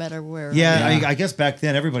up no matter where. Yeah, I guess back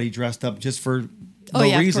then everybody dressed up just for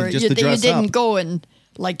no reason, just you, to dress you didn't up. go and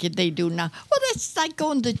like they do now. Well, that's like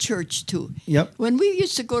going to church too. Yep. When we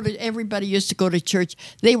used to go to, everybody used to go to church.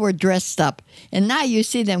 They were dressed up, and now you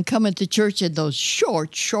see them coming to church in those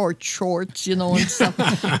short shorts, and stuff.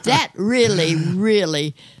 That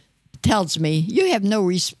really tells me you have no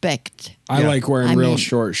respect. I Yeah. like wearing I real mean-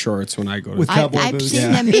 short shorts when I go to With cowboy I've boots. seen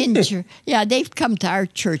Yeah. them in church. Yeah, they've come to our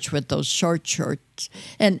church with those short shorts,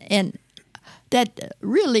 and that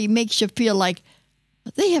really makes you feel like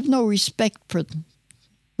they have no respect for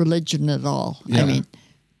religion at all. Yeah. I mean,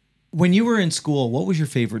 When you were in school, what was your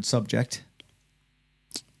favorite subject?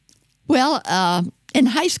 well, in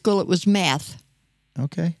high school it was math,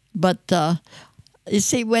 Okay. but you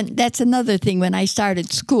see, that's another thing. When I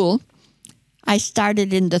started school, I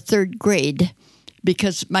started in the third grade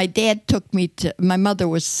because my dad took me to. My mother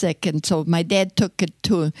was sick, and so my dad took it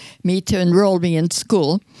to me to enroll me in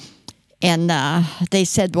school. And they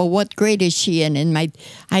said, "Well, what grade is she in?" And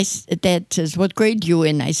dad says, "What grade you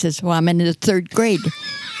in?" I says, "Well, I'm in the third grade."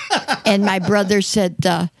 And my brother said,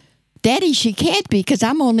 "Daddy, she can't be because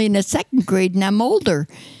I'm only in the second grade and I'm older."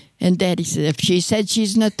 And Daddy said, "If she said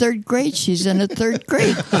she's in the third grade, she's in the third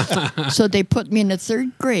grade." So they put me in the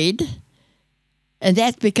third grade. And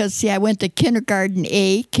that's because, see, I went to kindergarten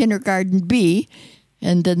A, kindergarten B,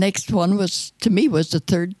 and the next one was the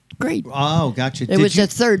third grade. Oh, gotcha. It was a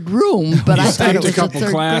third room, but I thought it skipped a was couple a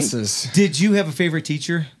third classes. Did you have a favorite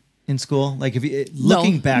teacher in school? Like, if you,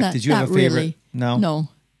 looking back, did you have a favorite? Really.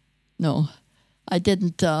 No, I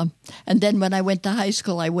didn't. And then when I went to high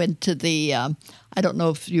school, I went to the. I don't know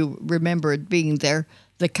if you remember it being there,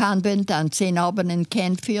 the convent on St. Alban in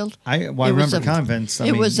Canfield. I It was remember a- convents. I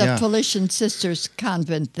it mean, was yeah. a Felician Sisters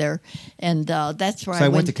convent there, and that's where So I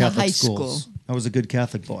went to Catholic high schools. school. I was a good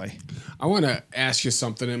Catholic boy. I want to ask you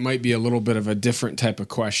something. It might be a little bit of a different type of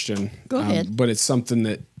question. Go ahead. But it's something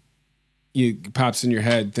that pops in your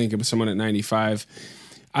head. Think of someone at 95.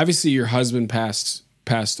 Obviously, your husband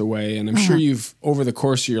passed away, and I'm sure you've, over the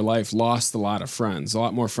course of your life, lost a lot of friends, a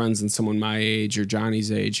lot more friends than someone my age or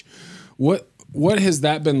Johnny's age. What has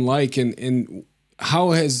that been like, and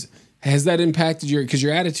how has that impacted because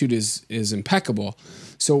your attitude is impeccable.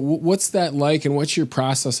 So what's that like, and what's your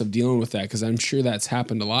process of dealing with that? Because I'm sure that's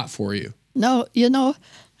happened a lot for you. No,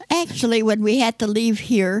 actually, when we had to leave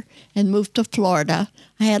here and move to Florida,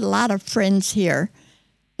 I had a lot of friends here.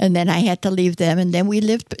 And then I had to leave them. And then we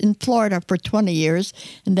lived in Florida for 20 years.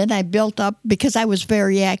 And then I built up, because I was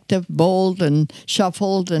very active, bowled and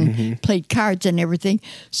shuffled and played cards and everything.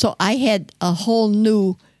 So I had a whole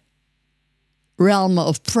new realm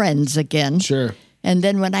of friends again. Sure. And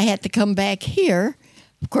then when I had to come back here,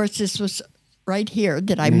 of course, this was right here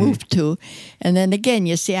that I moved to. And then again,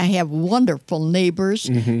 you see, I have wonderful neighbors.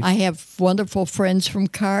 I have wonderful friends from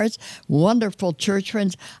cards, wonderful church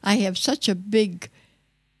friends. I have such a big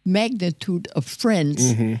magnitude of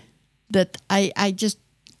friends that I just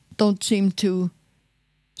don't seem to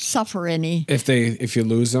suffer any If you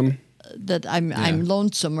lose them. that I'm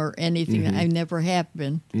lonesome or anything. I never have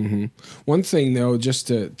been. One thing though, just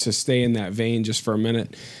to stay in that vein just for a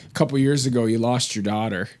minute, a couple years ago you lost your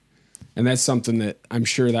daughter, and that's something that I'm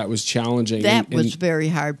sure that was challenging. That was very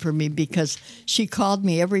hard for me because she called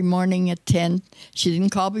me every morning at 10. She didn't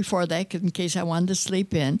call before that 'cause in case I wanted to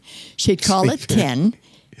sleep in. She'd call at 10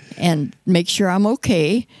 and make sure I'm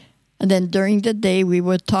okay. And then during the day, we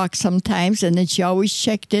would talk sometimes. And then she always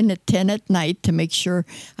checked in at 10 at night to make sure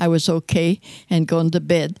I was okay and going to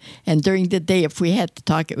bed. And during the day, if we had to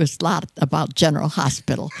talk, it was a lot about General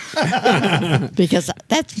Hospital. Because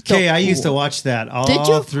that's... Okay, I used to watch that all Did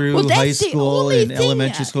you? through Well, that's high the school only and thing-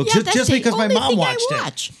 elementary school. yeah, that's just the because my only mom thing I watched it.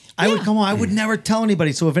 watch. I would Yeah. come on. I would never tell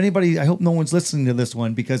anybody. So if anybody, I hope no one's listening to this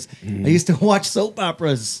one because I used to watch soap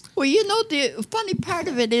operas. Well, the funny part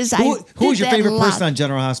of it is Who was your favorite person on? on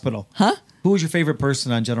General Hospital? Huh? Who was your favorite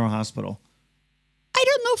person on General Hospital? I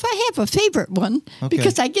don't know if I have a favorite one Okay.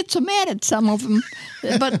 because I get so mad at some of them.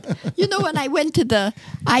 But, when I went to the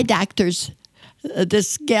eye doctors,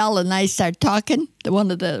 this gal and I started talking,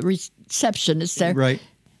 one of the receptionists there. Right.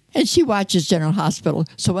 And she watches General Hospital.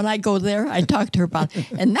 So when I go there, I talk to her about it.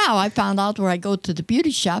 And now I found out where I go to the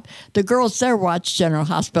beauty shop, the girls there watch General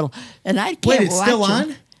Hospital. And I can't Wait, it's watch still it.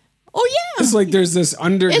 on? Oh, yeah. It's like there's this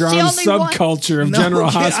underground only one- subculture of No, General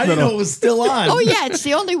okay, Hospital. I didn't know it was still on. Oh, yeah, it's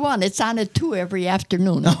the only one. It's on at 2 every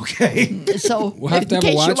afternoon. Okay. So We'll have to in have a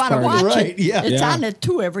case you watch want to party. watch Right, it, yeah. it's Yeah. on at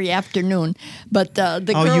 2 every afternoon. But the I'll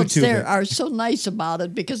girls YouTube there it. are so nice about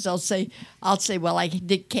it because I'll say, well, I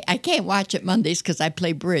can't watch it Mondays because I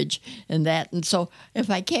play bridge and that. And so if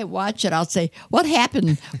I can't watch it, I'll say, what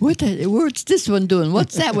happened? What's this one doing?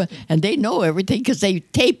 What's that one? And they know everything because they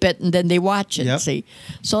tape it and then they watch it. Yep. See,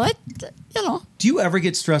 so that Do you ever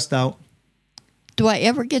get stressed out? do I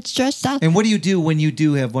ever get stressed out? And what do you do when you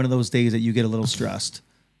do have one of those days that you get a little stressed?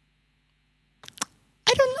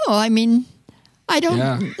 I don't know. I mean, I don't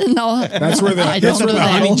know. That's where the I don't Honey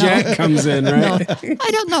really know. Jack comes in, right?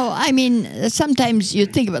 I don't know. I mean, sometimes you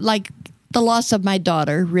think of it like the loss of my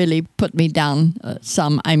daughter really put me down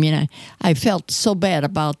some. I mean, I felt so bad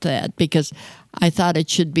about that because I thought it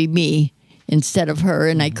should be me instead of her,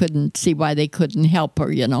 and I couldn't see why they couldn't help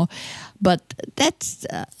her, But that's,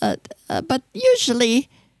 but usually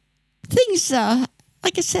things,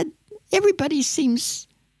 like I said, everybody seems,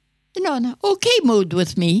 in an okay mood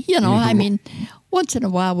with me, I mean, once in a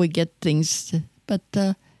while we get things, but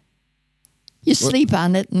you sleep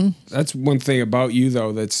on it. And That's one thing about you,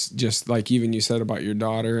 though, that's just like even you said about your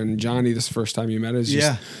daughter and Johnny this first time you met is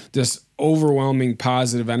just this overwhelming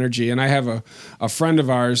positive energy. And I have a friend of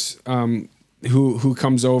ours who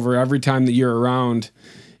comes over every time that you're around.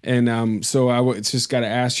 And so just got to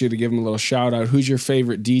ask you to give him a little shout out. Who's your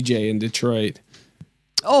favorite DJ in Detroit?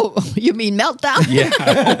 oh, you mean Meltdown? Yeah.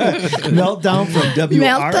 Meltdown from WRF.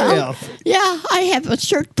 Meltdown. Yeah, I have a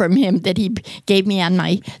shirt from him that he gave me on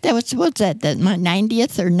my what's that my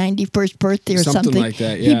 90th or 91st birthday or Something something like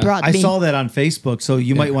that, He yeah. brought I me. saw that on Facebook, so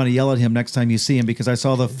you might want to yell at him next time you see him because I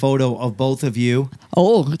saw the photo of both of you.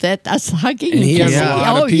 Oh, that us hugging. And he has a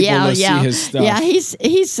lot of oh, people yeah, that see yeah. his stuff. Yeah,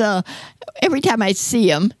 he's every time I see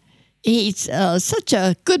him, he's such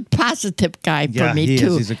a good, positive guy Yeah, for me he too.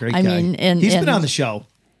 is. He's a great guy. I mean, and he's and, been on the show.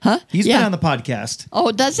 huh? He's yeah. been on the podcast.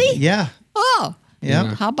 Oh, does he? Yeah. Oh,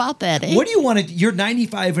 Yeah. how about that? Eh? What do you want to? You're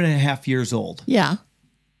 95 and a half years old. Yeah.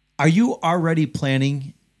 Are you already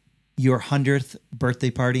planning your 100th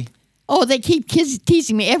birthday party? Oh, they keep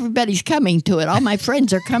teasing me. Everybody's coming to it. All my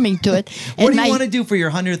friends are coming to it. What do you want to do for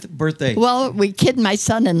your 100th birthday? Well, we kid my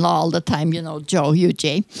son-in-law all the time, Joe,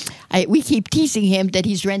 UJ. We keep teasing him that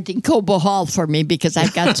he's renting Cobo Hall for me because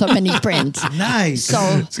I've got so many friends. Nice. So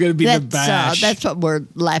It's gonna be the bash. That's what we're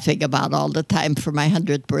laughing about all the time. For my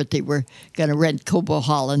 100th birthday, we're going to rent Cobo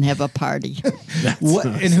Hall and have a party.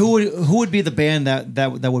 And who would be the band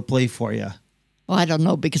that would play for you? Well, I don't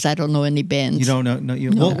know because I don't know any bands. You don't know? No,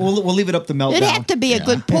 we'll leave it up to Meltdown. It'd have to be a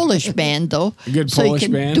good Polish band, though. A good so Polish you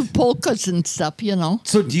can band? do polkas and stuff,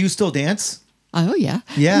 So do you still dance? Oh, yeah.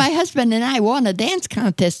 Yeah. My husband and I won a dance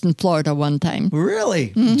contest in Florida one time. Really?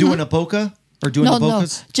 Doing a polka? Or doing No, the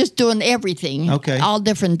polkas? just doing everything. Okay. All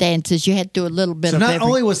different dances. You had to do a little bit So of not everything.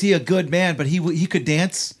 only was he a good man, but he could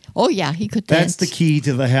dance. Oh, yeah, he could dance. That's the key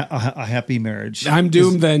to a happy marriage. I'm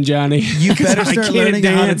doomed then, Johnny. You better I start can't learning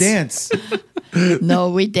how to dance. No,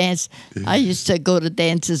 we danced. I used to go to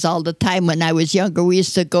dances all the time when I was younger. We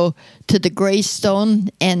used to go to the Greystone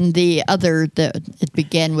and it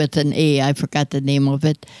began with an A. I forgot the name of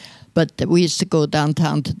it. But we used to go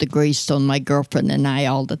downtown to the Greystone, my girlfriend and I,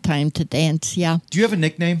 all the time to dance, yeah. Do you have a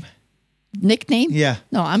nickname? Nickname? Yeah.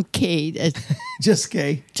 No, I'm Kay. Just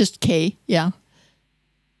Kay. Just Kay, yeah.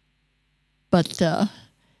 But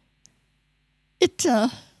it's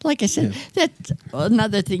like I said, that's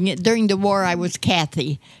another thing. During the war, I was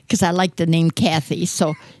Kathy because I like the name Kathy.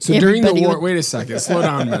 So during the everybody war, would- wait a second, slow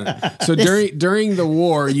down a minute. So during the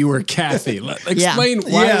war, you were Kathy. Explain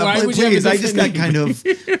why would you have a please, I just got different kind of.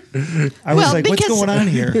 I was Well, like, what's because- going on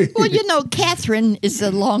here? Well, Catherine is a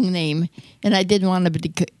long name, and I didn't want to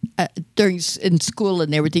be in school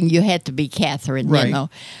and everything. You had to be Catherine, Right.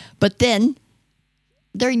 But then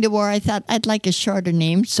during the war, I thought I'd like a shorter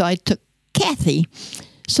name, so I took Kathy.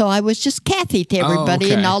 So I was just Kathy to everybody,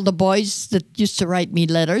 okay. and all the boys that used to write me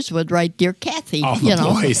letters would write "Dear Kathy." All the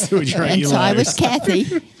boys would write and you so I was letters.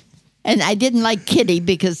 Kathy. And I didn't like Kitty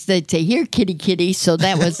because they'd say, "Here, Kitty, Kitty," so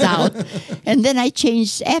that was out. And then I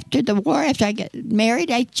changed after the war. After I got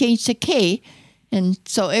married, I changed to Kay, and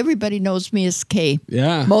so everybody knows me as Kay.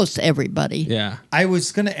 Yeah. Most everybody. Yeah. I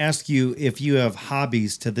was going to ask you if you have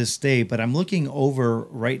hobbies to this day, but I'm looking over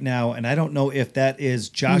right now, and I don't know if that is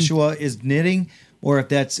Joshua is knitting or if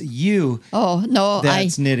that's you. Oh no,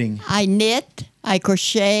 That's knitting. I knit. I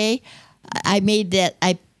crochet. I made that.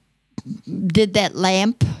 I did that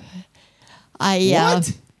lamp.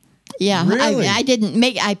 What? Yeah, Really? I didn't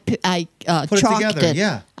make. I Put it chalked together, it.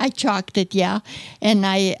 yeah. I chalked it. Yeah, and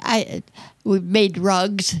we made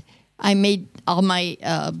rugs. I made all my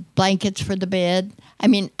blankets for the bed. I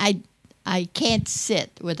mean, I can't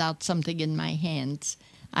sit without something in my hands.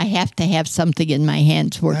 I have to have something in my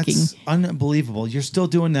hands working. That's unbelievable. You're still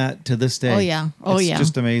doing that to this day. Oh, yeah. Oh, it's yeah.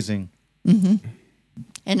 just amazing.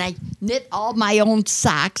 And I knit all my own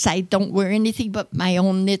socks. I don't wear anything but my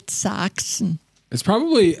own knit socks. And It's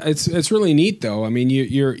probably it's really neat though. I mean,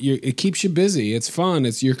 you're it keeps you busy. It's fun.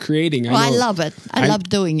 You're creating. I love it. I love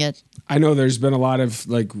doing it. I know there's been a lot of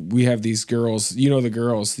we have these girls. You know the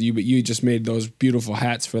girls. You just made those beautiful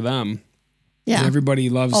hats for them. Yeah. Everybody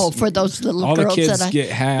loves. Oh, for those little all girls the kids that I get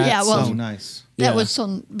hats. Yeah, well, So nice. that Yeah. was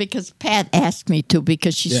so because Pat asked me to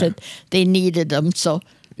because she Yeah. said they needed them, so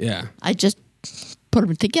Yeah. I just put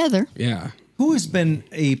them together. Yeah. Who has been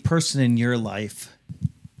a person in your life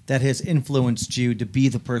that has influenced you to be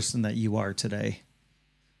the person that you are today?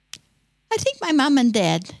 I think my mom and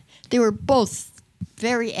dad, they were both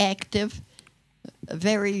very active,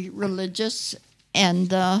 very religious, and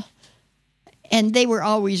they were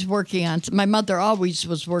always working on. My mother always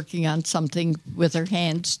was working on something with her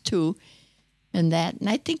hands too, and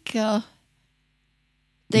I think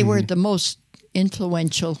they were the most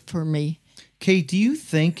influential for me. Kay, do you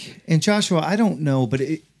think, and Joshua, I don't know, but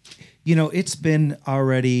it's been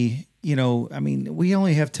already, I mean, we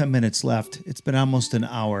only have 10 minutes left. It's been almost an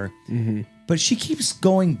hour. Mm-hmm. But she keeps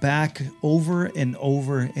going back over and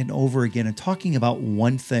over and over again and talking about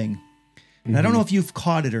one thing. And I don't know if you've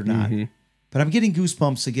caught it or not, but I'm getting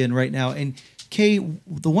goosebumps again right now. And Kay,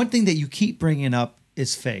 the one thing that you keep bringing up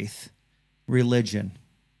is faith, religion.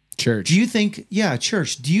 Church. Do you think,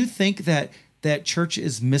 church, do you think that church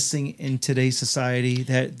is missing in today's society?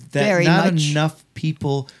 That Very not much. enough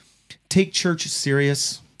people take church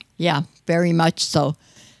serious? Yeah, very much so.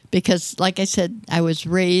 Because, like I said, I was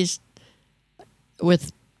raised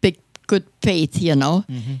with good faith,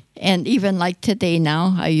 And even like today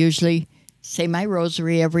now, I usually say my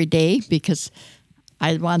rosary every day because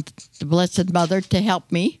I want the Blessed Mother to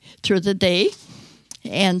help me through the day.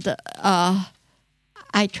 And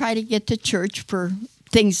I try to get to church for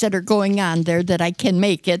things that are going on there that I can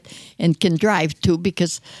make it and can drive to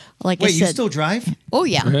because, like I Wait, said, you still drive? oh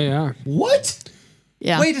yeah, Yeah. What?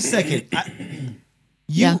 yeah. Wait a second.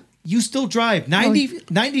 Yeah. You still drive.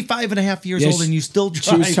 95 and a half years Yeah, old and you still drive.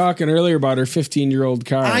 She was talking earlier about her 15-year-old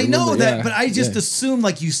car. I know remember? that, Yeah. but I just Yeah. assumed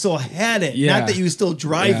like you still had it, Yeah. not that you still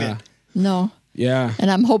drive Yeah. it. No. Yeah.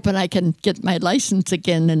 And I'm hoping I can get my license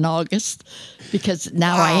again in August because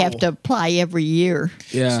now I have Wow. to apply every year.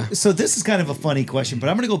 Yeah. So this is kind of a funny question, but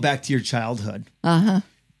I'm going to go back to your childhood. Uh-huh.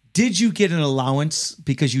 Did you get an allowance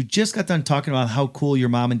because you just got done talking about how cool your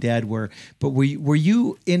mom and dad were? But were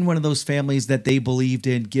you in one of those families that they believed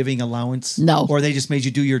in giving allowance? No. Or they just made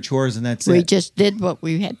you do your chores and that's We it? just did what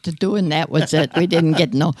we had to do, and that was it. We didn't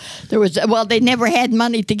get they never had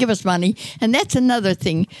money to give us money. And that's another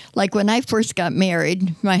thing. Like when I first got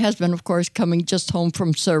married, my husband, of course, coming just home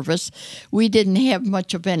from service, we didn't have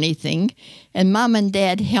much of anything. And Mom and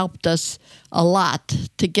Dad helped us a lot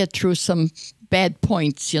to get through some bad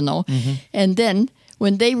points, And then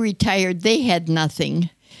when they retired, they had nothing.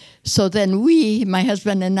 So then my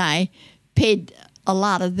husband and I, paid a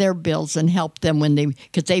lot of their bills and helped them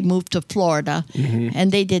because they moved to Florida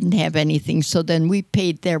and they didn't have anything. So then we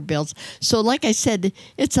paid their bills. So like I said,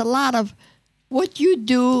 it's a lot of what you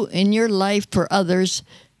do in your life for others,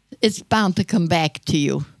 it's bound to come back to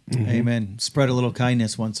you. Amen. Spread a little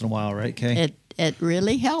kindness once in a while, right, Kay? It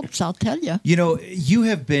really helps, I'll tell you. You know, you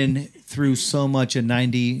have been through so much in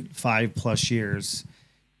 95 plus years.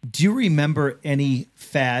 Do you remember any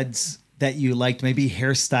fads that you liked? Maybe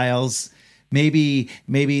hairstyles, maybe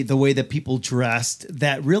the way that people dressed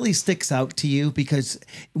that really sticks out to you? Because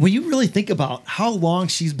when you really think about how long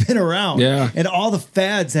she's been around and all the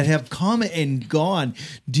fads that have come and gone,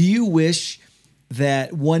 do you wish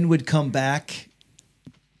that one would come back?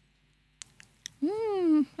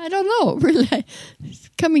 I don't know, really.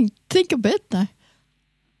 Think a bit.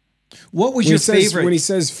 What was your favorite? When he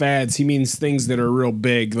says fads, he means things that are real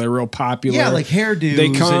big, they're real popular. Yeah, like hairdos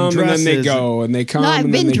They come and dresses. then they go, and they come. No, I've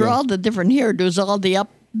and then been they through go. all the different hairdos, all the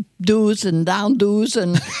updos and downdos,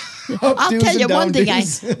 and I'll Updos tell you and one thing.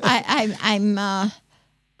 downdos. I'm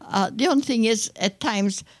the only thing is at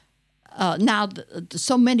times now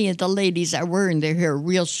so many of the ladies are wearing their hair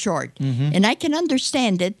real short, and I can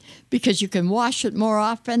understand it because you can wash it more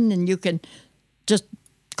often and you can just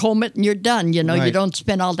comb it and you're done. You Right. don't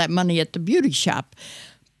spend all that money at the beauty shop.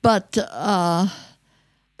 But I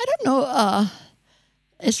don't know.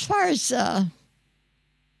 As far as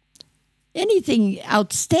anything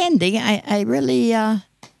outstanding, I really.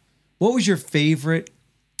 What was your favorite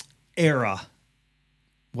era?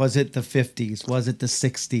 Was it the 50s? Was it the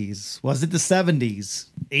 60s? Was it the 70s?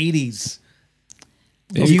 80s?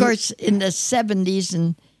 Of course, in the 70s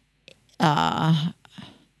and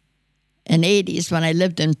 80s, when I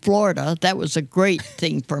lived in Florida, that was a great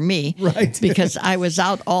thing for me. Right. Because I was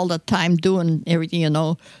out all the time doing everything,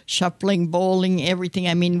 shuffling, bowling, everything.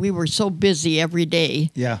 I mean, we were so busy every day.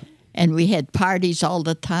 Yeah. And we had parties all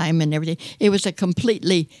the time and everything. It was a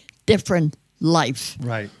completely different life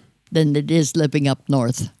Right. than it is living up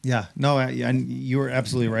north. Yeah. No, and you were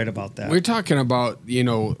absolutely right about that. We're talking about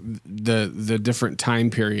the different time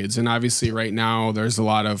periods, and obviously right now there's a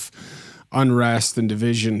lot of unrest and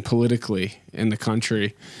division politically in the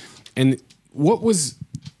country. And what was,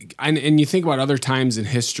 and you think about other times in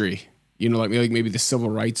history, like maybe the civil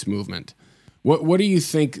rights movement. What do you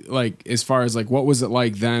think, like, as far as like what was it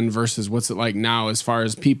like then versus what's it like now, as far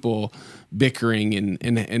as people bickering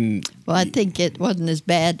and Well, I think it wasn't as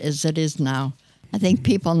bad as it is now. I think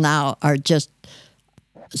people now are just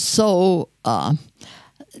so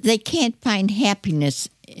they can't find happiness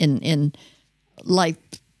in life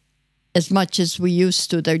as much as we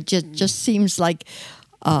used to. There just seems like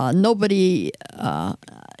nobody.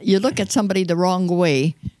 You look at somebody the wrong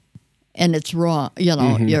way, and it's wrong.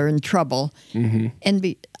 You're in trouble.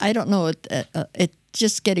 And I don't know. It's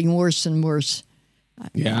just getting worse and worse.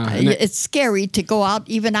 yeah, It's scary to go out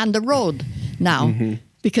even on the road now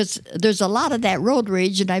because there's a lot of that road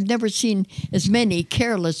rage, and I've never seen as many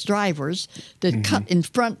careless drivers that cut in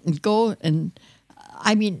front and go. And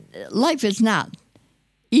I mean, life is not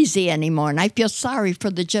easy anymore, and I feel sorry for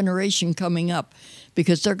the generation coming up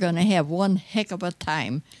because they're going to have one heck of a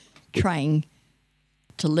time trying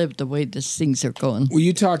to live the way these things are going. Well,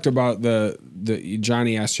 you talked about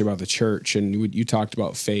Johnny asked you about the church, and you talked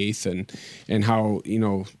about faith and how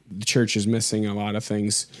the church is missing a lot of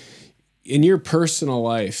things in your personal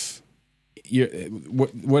life.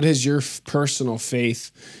 What has your personal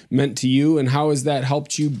faith meant to you, and how has that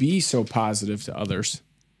helped you be so positive to others?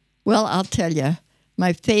 Well, I'll tell you,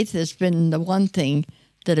 my faith has been the one thing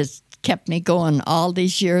that has kept me going all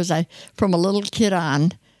these years. From a little kid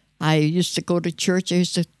on, I used to go to church. I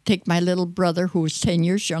used to take my little brother, who was 10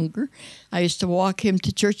 years younger. I used to walk him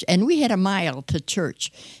to church, and we had a mile to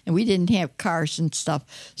church, and we didn't have cars and stuff.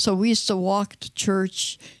 So we used to walk to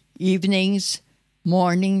church evenings,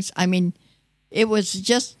 mornings. I mean, it was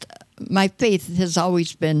just, my faith has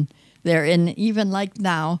always been there. And even like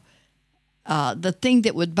now, the thing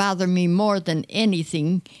that would bother me more than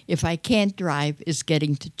anything, if I can't drive, is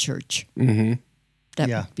getting to church. Mm-hmm. That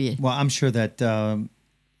Yeah. would be it. Well, I'm sure that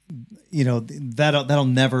that'll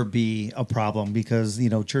never be a problem because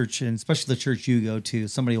church, and especially the church you go to,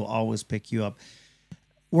 somebody will always pick you up.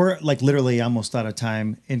 We're like literally almost out of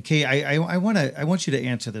time. And Kay, I want you to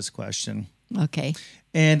answer this question. Okay.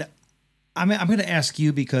 And I'm going to ask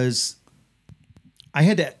you because I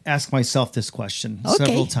had to ask myself this question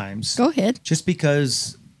several times. Go ahead. Just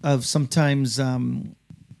because of sometimes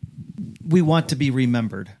we want to be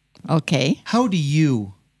remembered. Okay. How do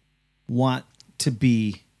you want to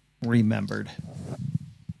be remembered?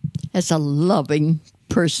 As a loving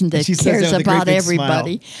person that She says that cares with a great about big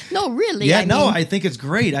everybody. No, really. Yeah, I mean, I think it's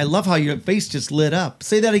great. I love how your face just lit up.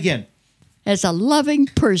 Say that again. as a loving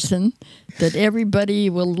person, that everybody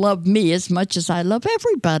will love me as much as I love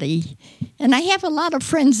everybody. And I have a lot of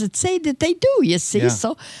friends that say that they do, you see. Yeah.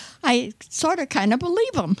 So I sort of kind of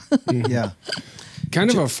believe them. Yeah. Kind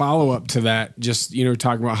of a follow up to that, just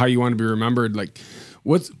talking about how you want to be remembered. Like,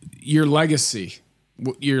 what's your legacy?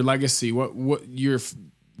 What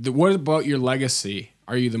about your legacy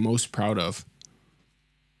are you the most proud of?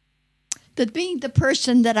 That being the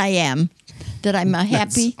person that I am, that I'm a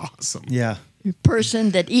happy That's awesome. Yeah.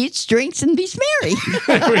 person that eats, drinks, and is merry.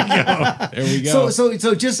 There we go.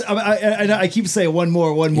 So just I keep saying one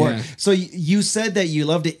more. Yeah. So you said that you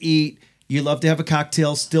love to eat, you love to have a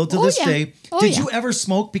cocktail still to Oh, this yeah. day. Oh, Did yeah. you ever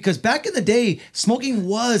smoke? Because back in the day, smoking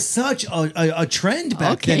was such a trend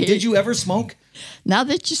back then. Okay. Did you ever smoke? Now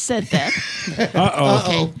that you said that, Uh-oh.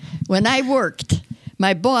 okay. When I worked,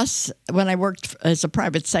 my boss, when I worked as a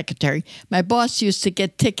private secretary, my boss used to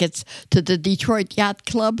get tickets to the Detroit Yacht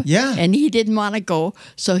Club. Yeah. And he didn't want to go,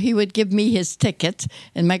 so he would give me his tickets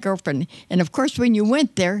and my girlfriend. And of course, when you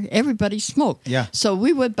went there, everybody smoked. Yeah. So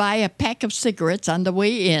we would buy a pack of cigarettes on the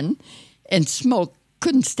way in and smoke.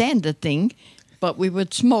 Couldn't stand the thing, but we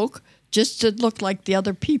would smoke just to look like the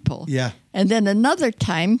other people. Yeah. And then another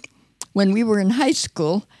time, when we were in high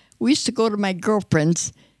school, we used to go to my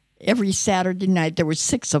girlfriend's every Saturday night. There were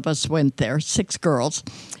 6 of us went there, 6 girls.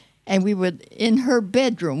 And we would, in her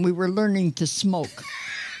bedroom, we were learning to smoke.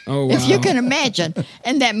 Oh, wow. If you can imagine.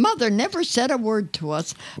 And that mother never said a word to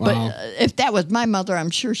us. But Wow. if that was my mother,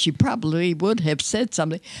 I'm sure she probably would have said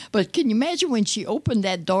something. But can you imagine when she opened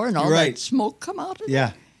that door and all Right. that smoke come out of it?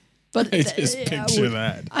 Yeah. But I just picture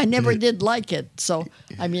that. I never did like it. So,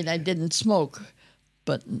 I mean, I didn't smoke.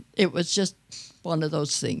 But it was just one of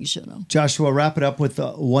those things, Joshua, wrap it up with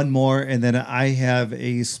one more, and then I have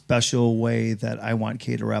a special way that I want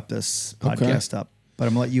Kay to wrap this podcast up. But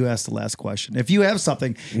I'm going to let you ask the last question. If you have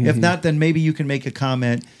something. If not, then maybe you can make a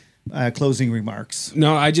comment, closing remarks.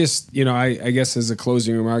 No, I just, I guess as a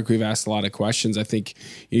closing remark, we've asked a lot of questions. I think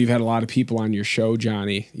you've had a lot of people on your show,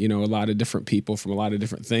 Johnny, a lot of different people from a lot of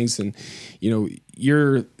different things. And,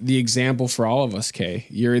 you're the example for all of us, Kay.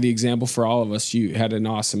 You're the example for all of us. You had an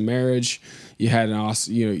awesome marriage. You had an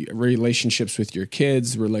awesome, relationships with your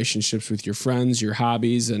kids, relationships with your friends, your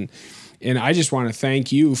hobbies. And I just want to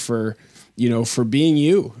thank you for being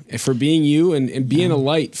you and being a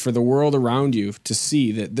light for the world around you to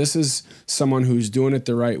see that this is someone who's doing it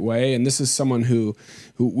the right way. And this is someone who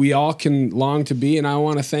we all can long to be. And I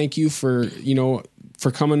want to thank you for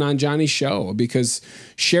coming on Johnny's show, because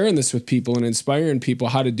sharing this with people and inspiring people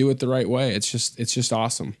how to do it the right way. It's just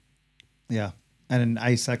awesome. Yeah. And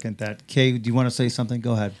I second that. Kay, do you want to say something?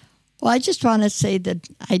 Go ahead. Well, I just want to say that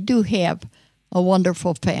I do have a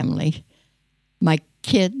wonderful family. My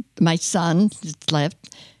kid, my son that's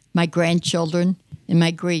left, my grandchildren, and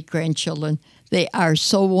my great-grandchildren. They are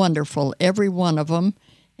so wonderful, every one of them,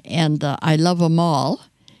 and I love them all,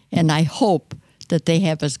 and I hope that they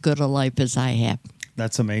have as good a life as I have.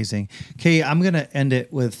 That's amazing. Kay, I'm going to end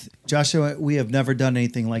it with, Joshua, we have never done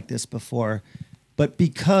anything like this before, but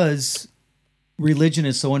because religion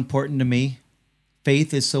is so important to me,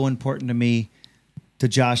 faith is so important to me, to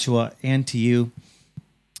Joshua, and to you,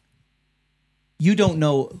 you don't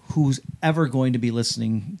know who's ever going to be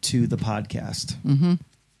listening to the podcast. Mm-hmm.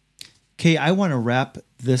 Kay, I want to wrap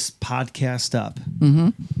this podcast up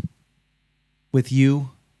with you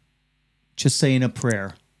just saying a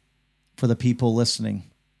prayer for the people listening,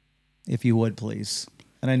 if you would, please.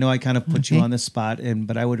 And I know I kind of put you on the spot,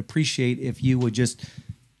 but I would appreciate if you would just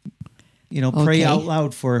pray Okay. out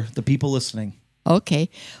loud for the people listening. Okay.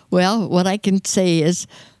 Well, what I can say is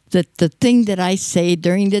that the thing that I say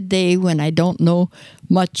during the day when I don't know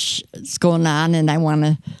much is going on and I want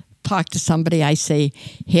to talk to somebody, I say,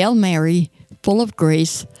 Hail Mary, full of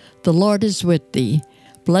grace, the Lord is with thee.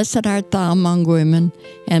 Blessed art thou among women,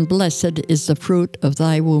 and blessed is the fruit of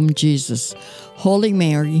thy womb, Jesus. Holy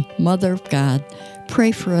Mary, Mother of God,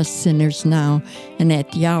 pray for us sinners now and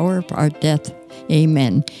at the hour of our death.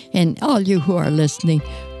 Amen. And all you who are listening,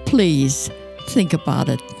 please think about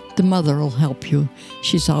it. The mother will help you.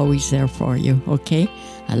 She's always there for you, okay?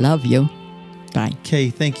 I love you. Bye.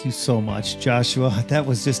 Okay, thank you so much, Joshua. That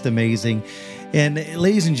was just amazing. And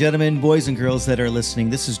ladies and gentlemen, boys and girls that are listening,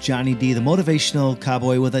 this is Johnny D, the Motivational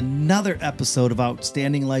Cowboy, with another episode of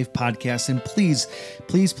Outstanding Life Podcast. And please,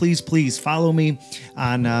 please, please, please follow me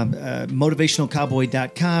on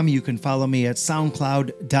motivationalcowboy.com. You can follow me at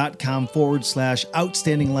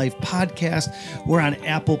soundcloud.com/Outstanding Life Podcast. We're on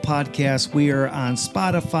Apple Podcasts. We are on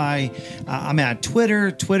Spotify. I'm at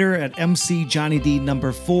Twitter at MC Johnny D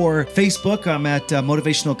 #4. Facebook, I'm at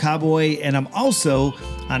Motivational Cowboy. And I'm also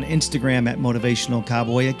on Instagram at Motivational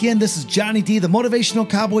Cowboy. Again, this is Johnny D, the Motivational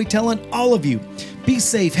Cowboy, telling all of you, be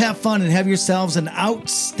safe, have fun, and have yourselves an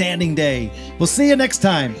outstanding day. We'll see you next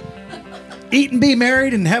time. Eat and be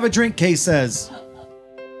merry and have a drink, Kay says.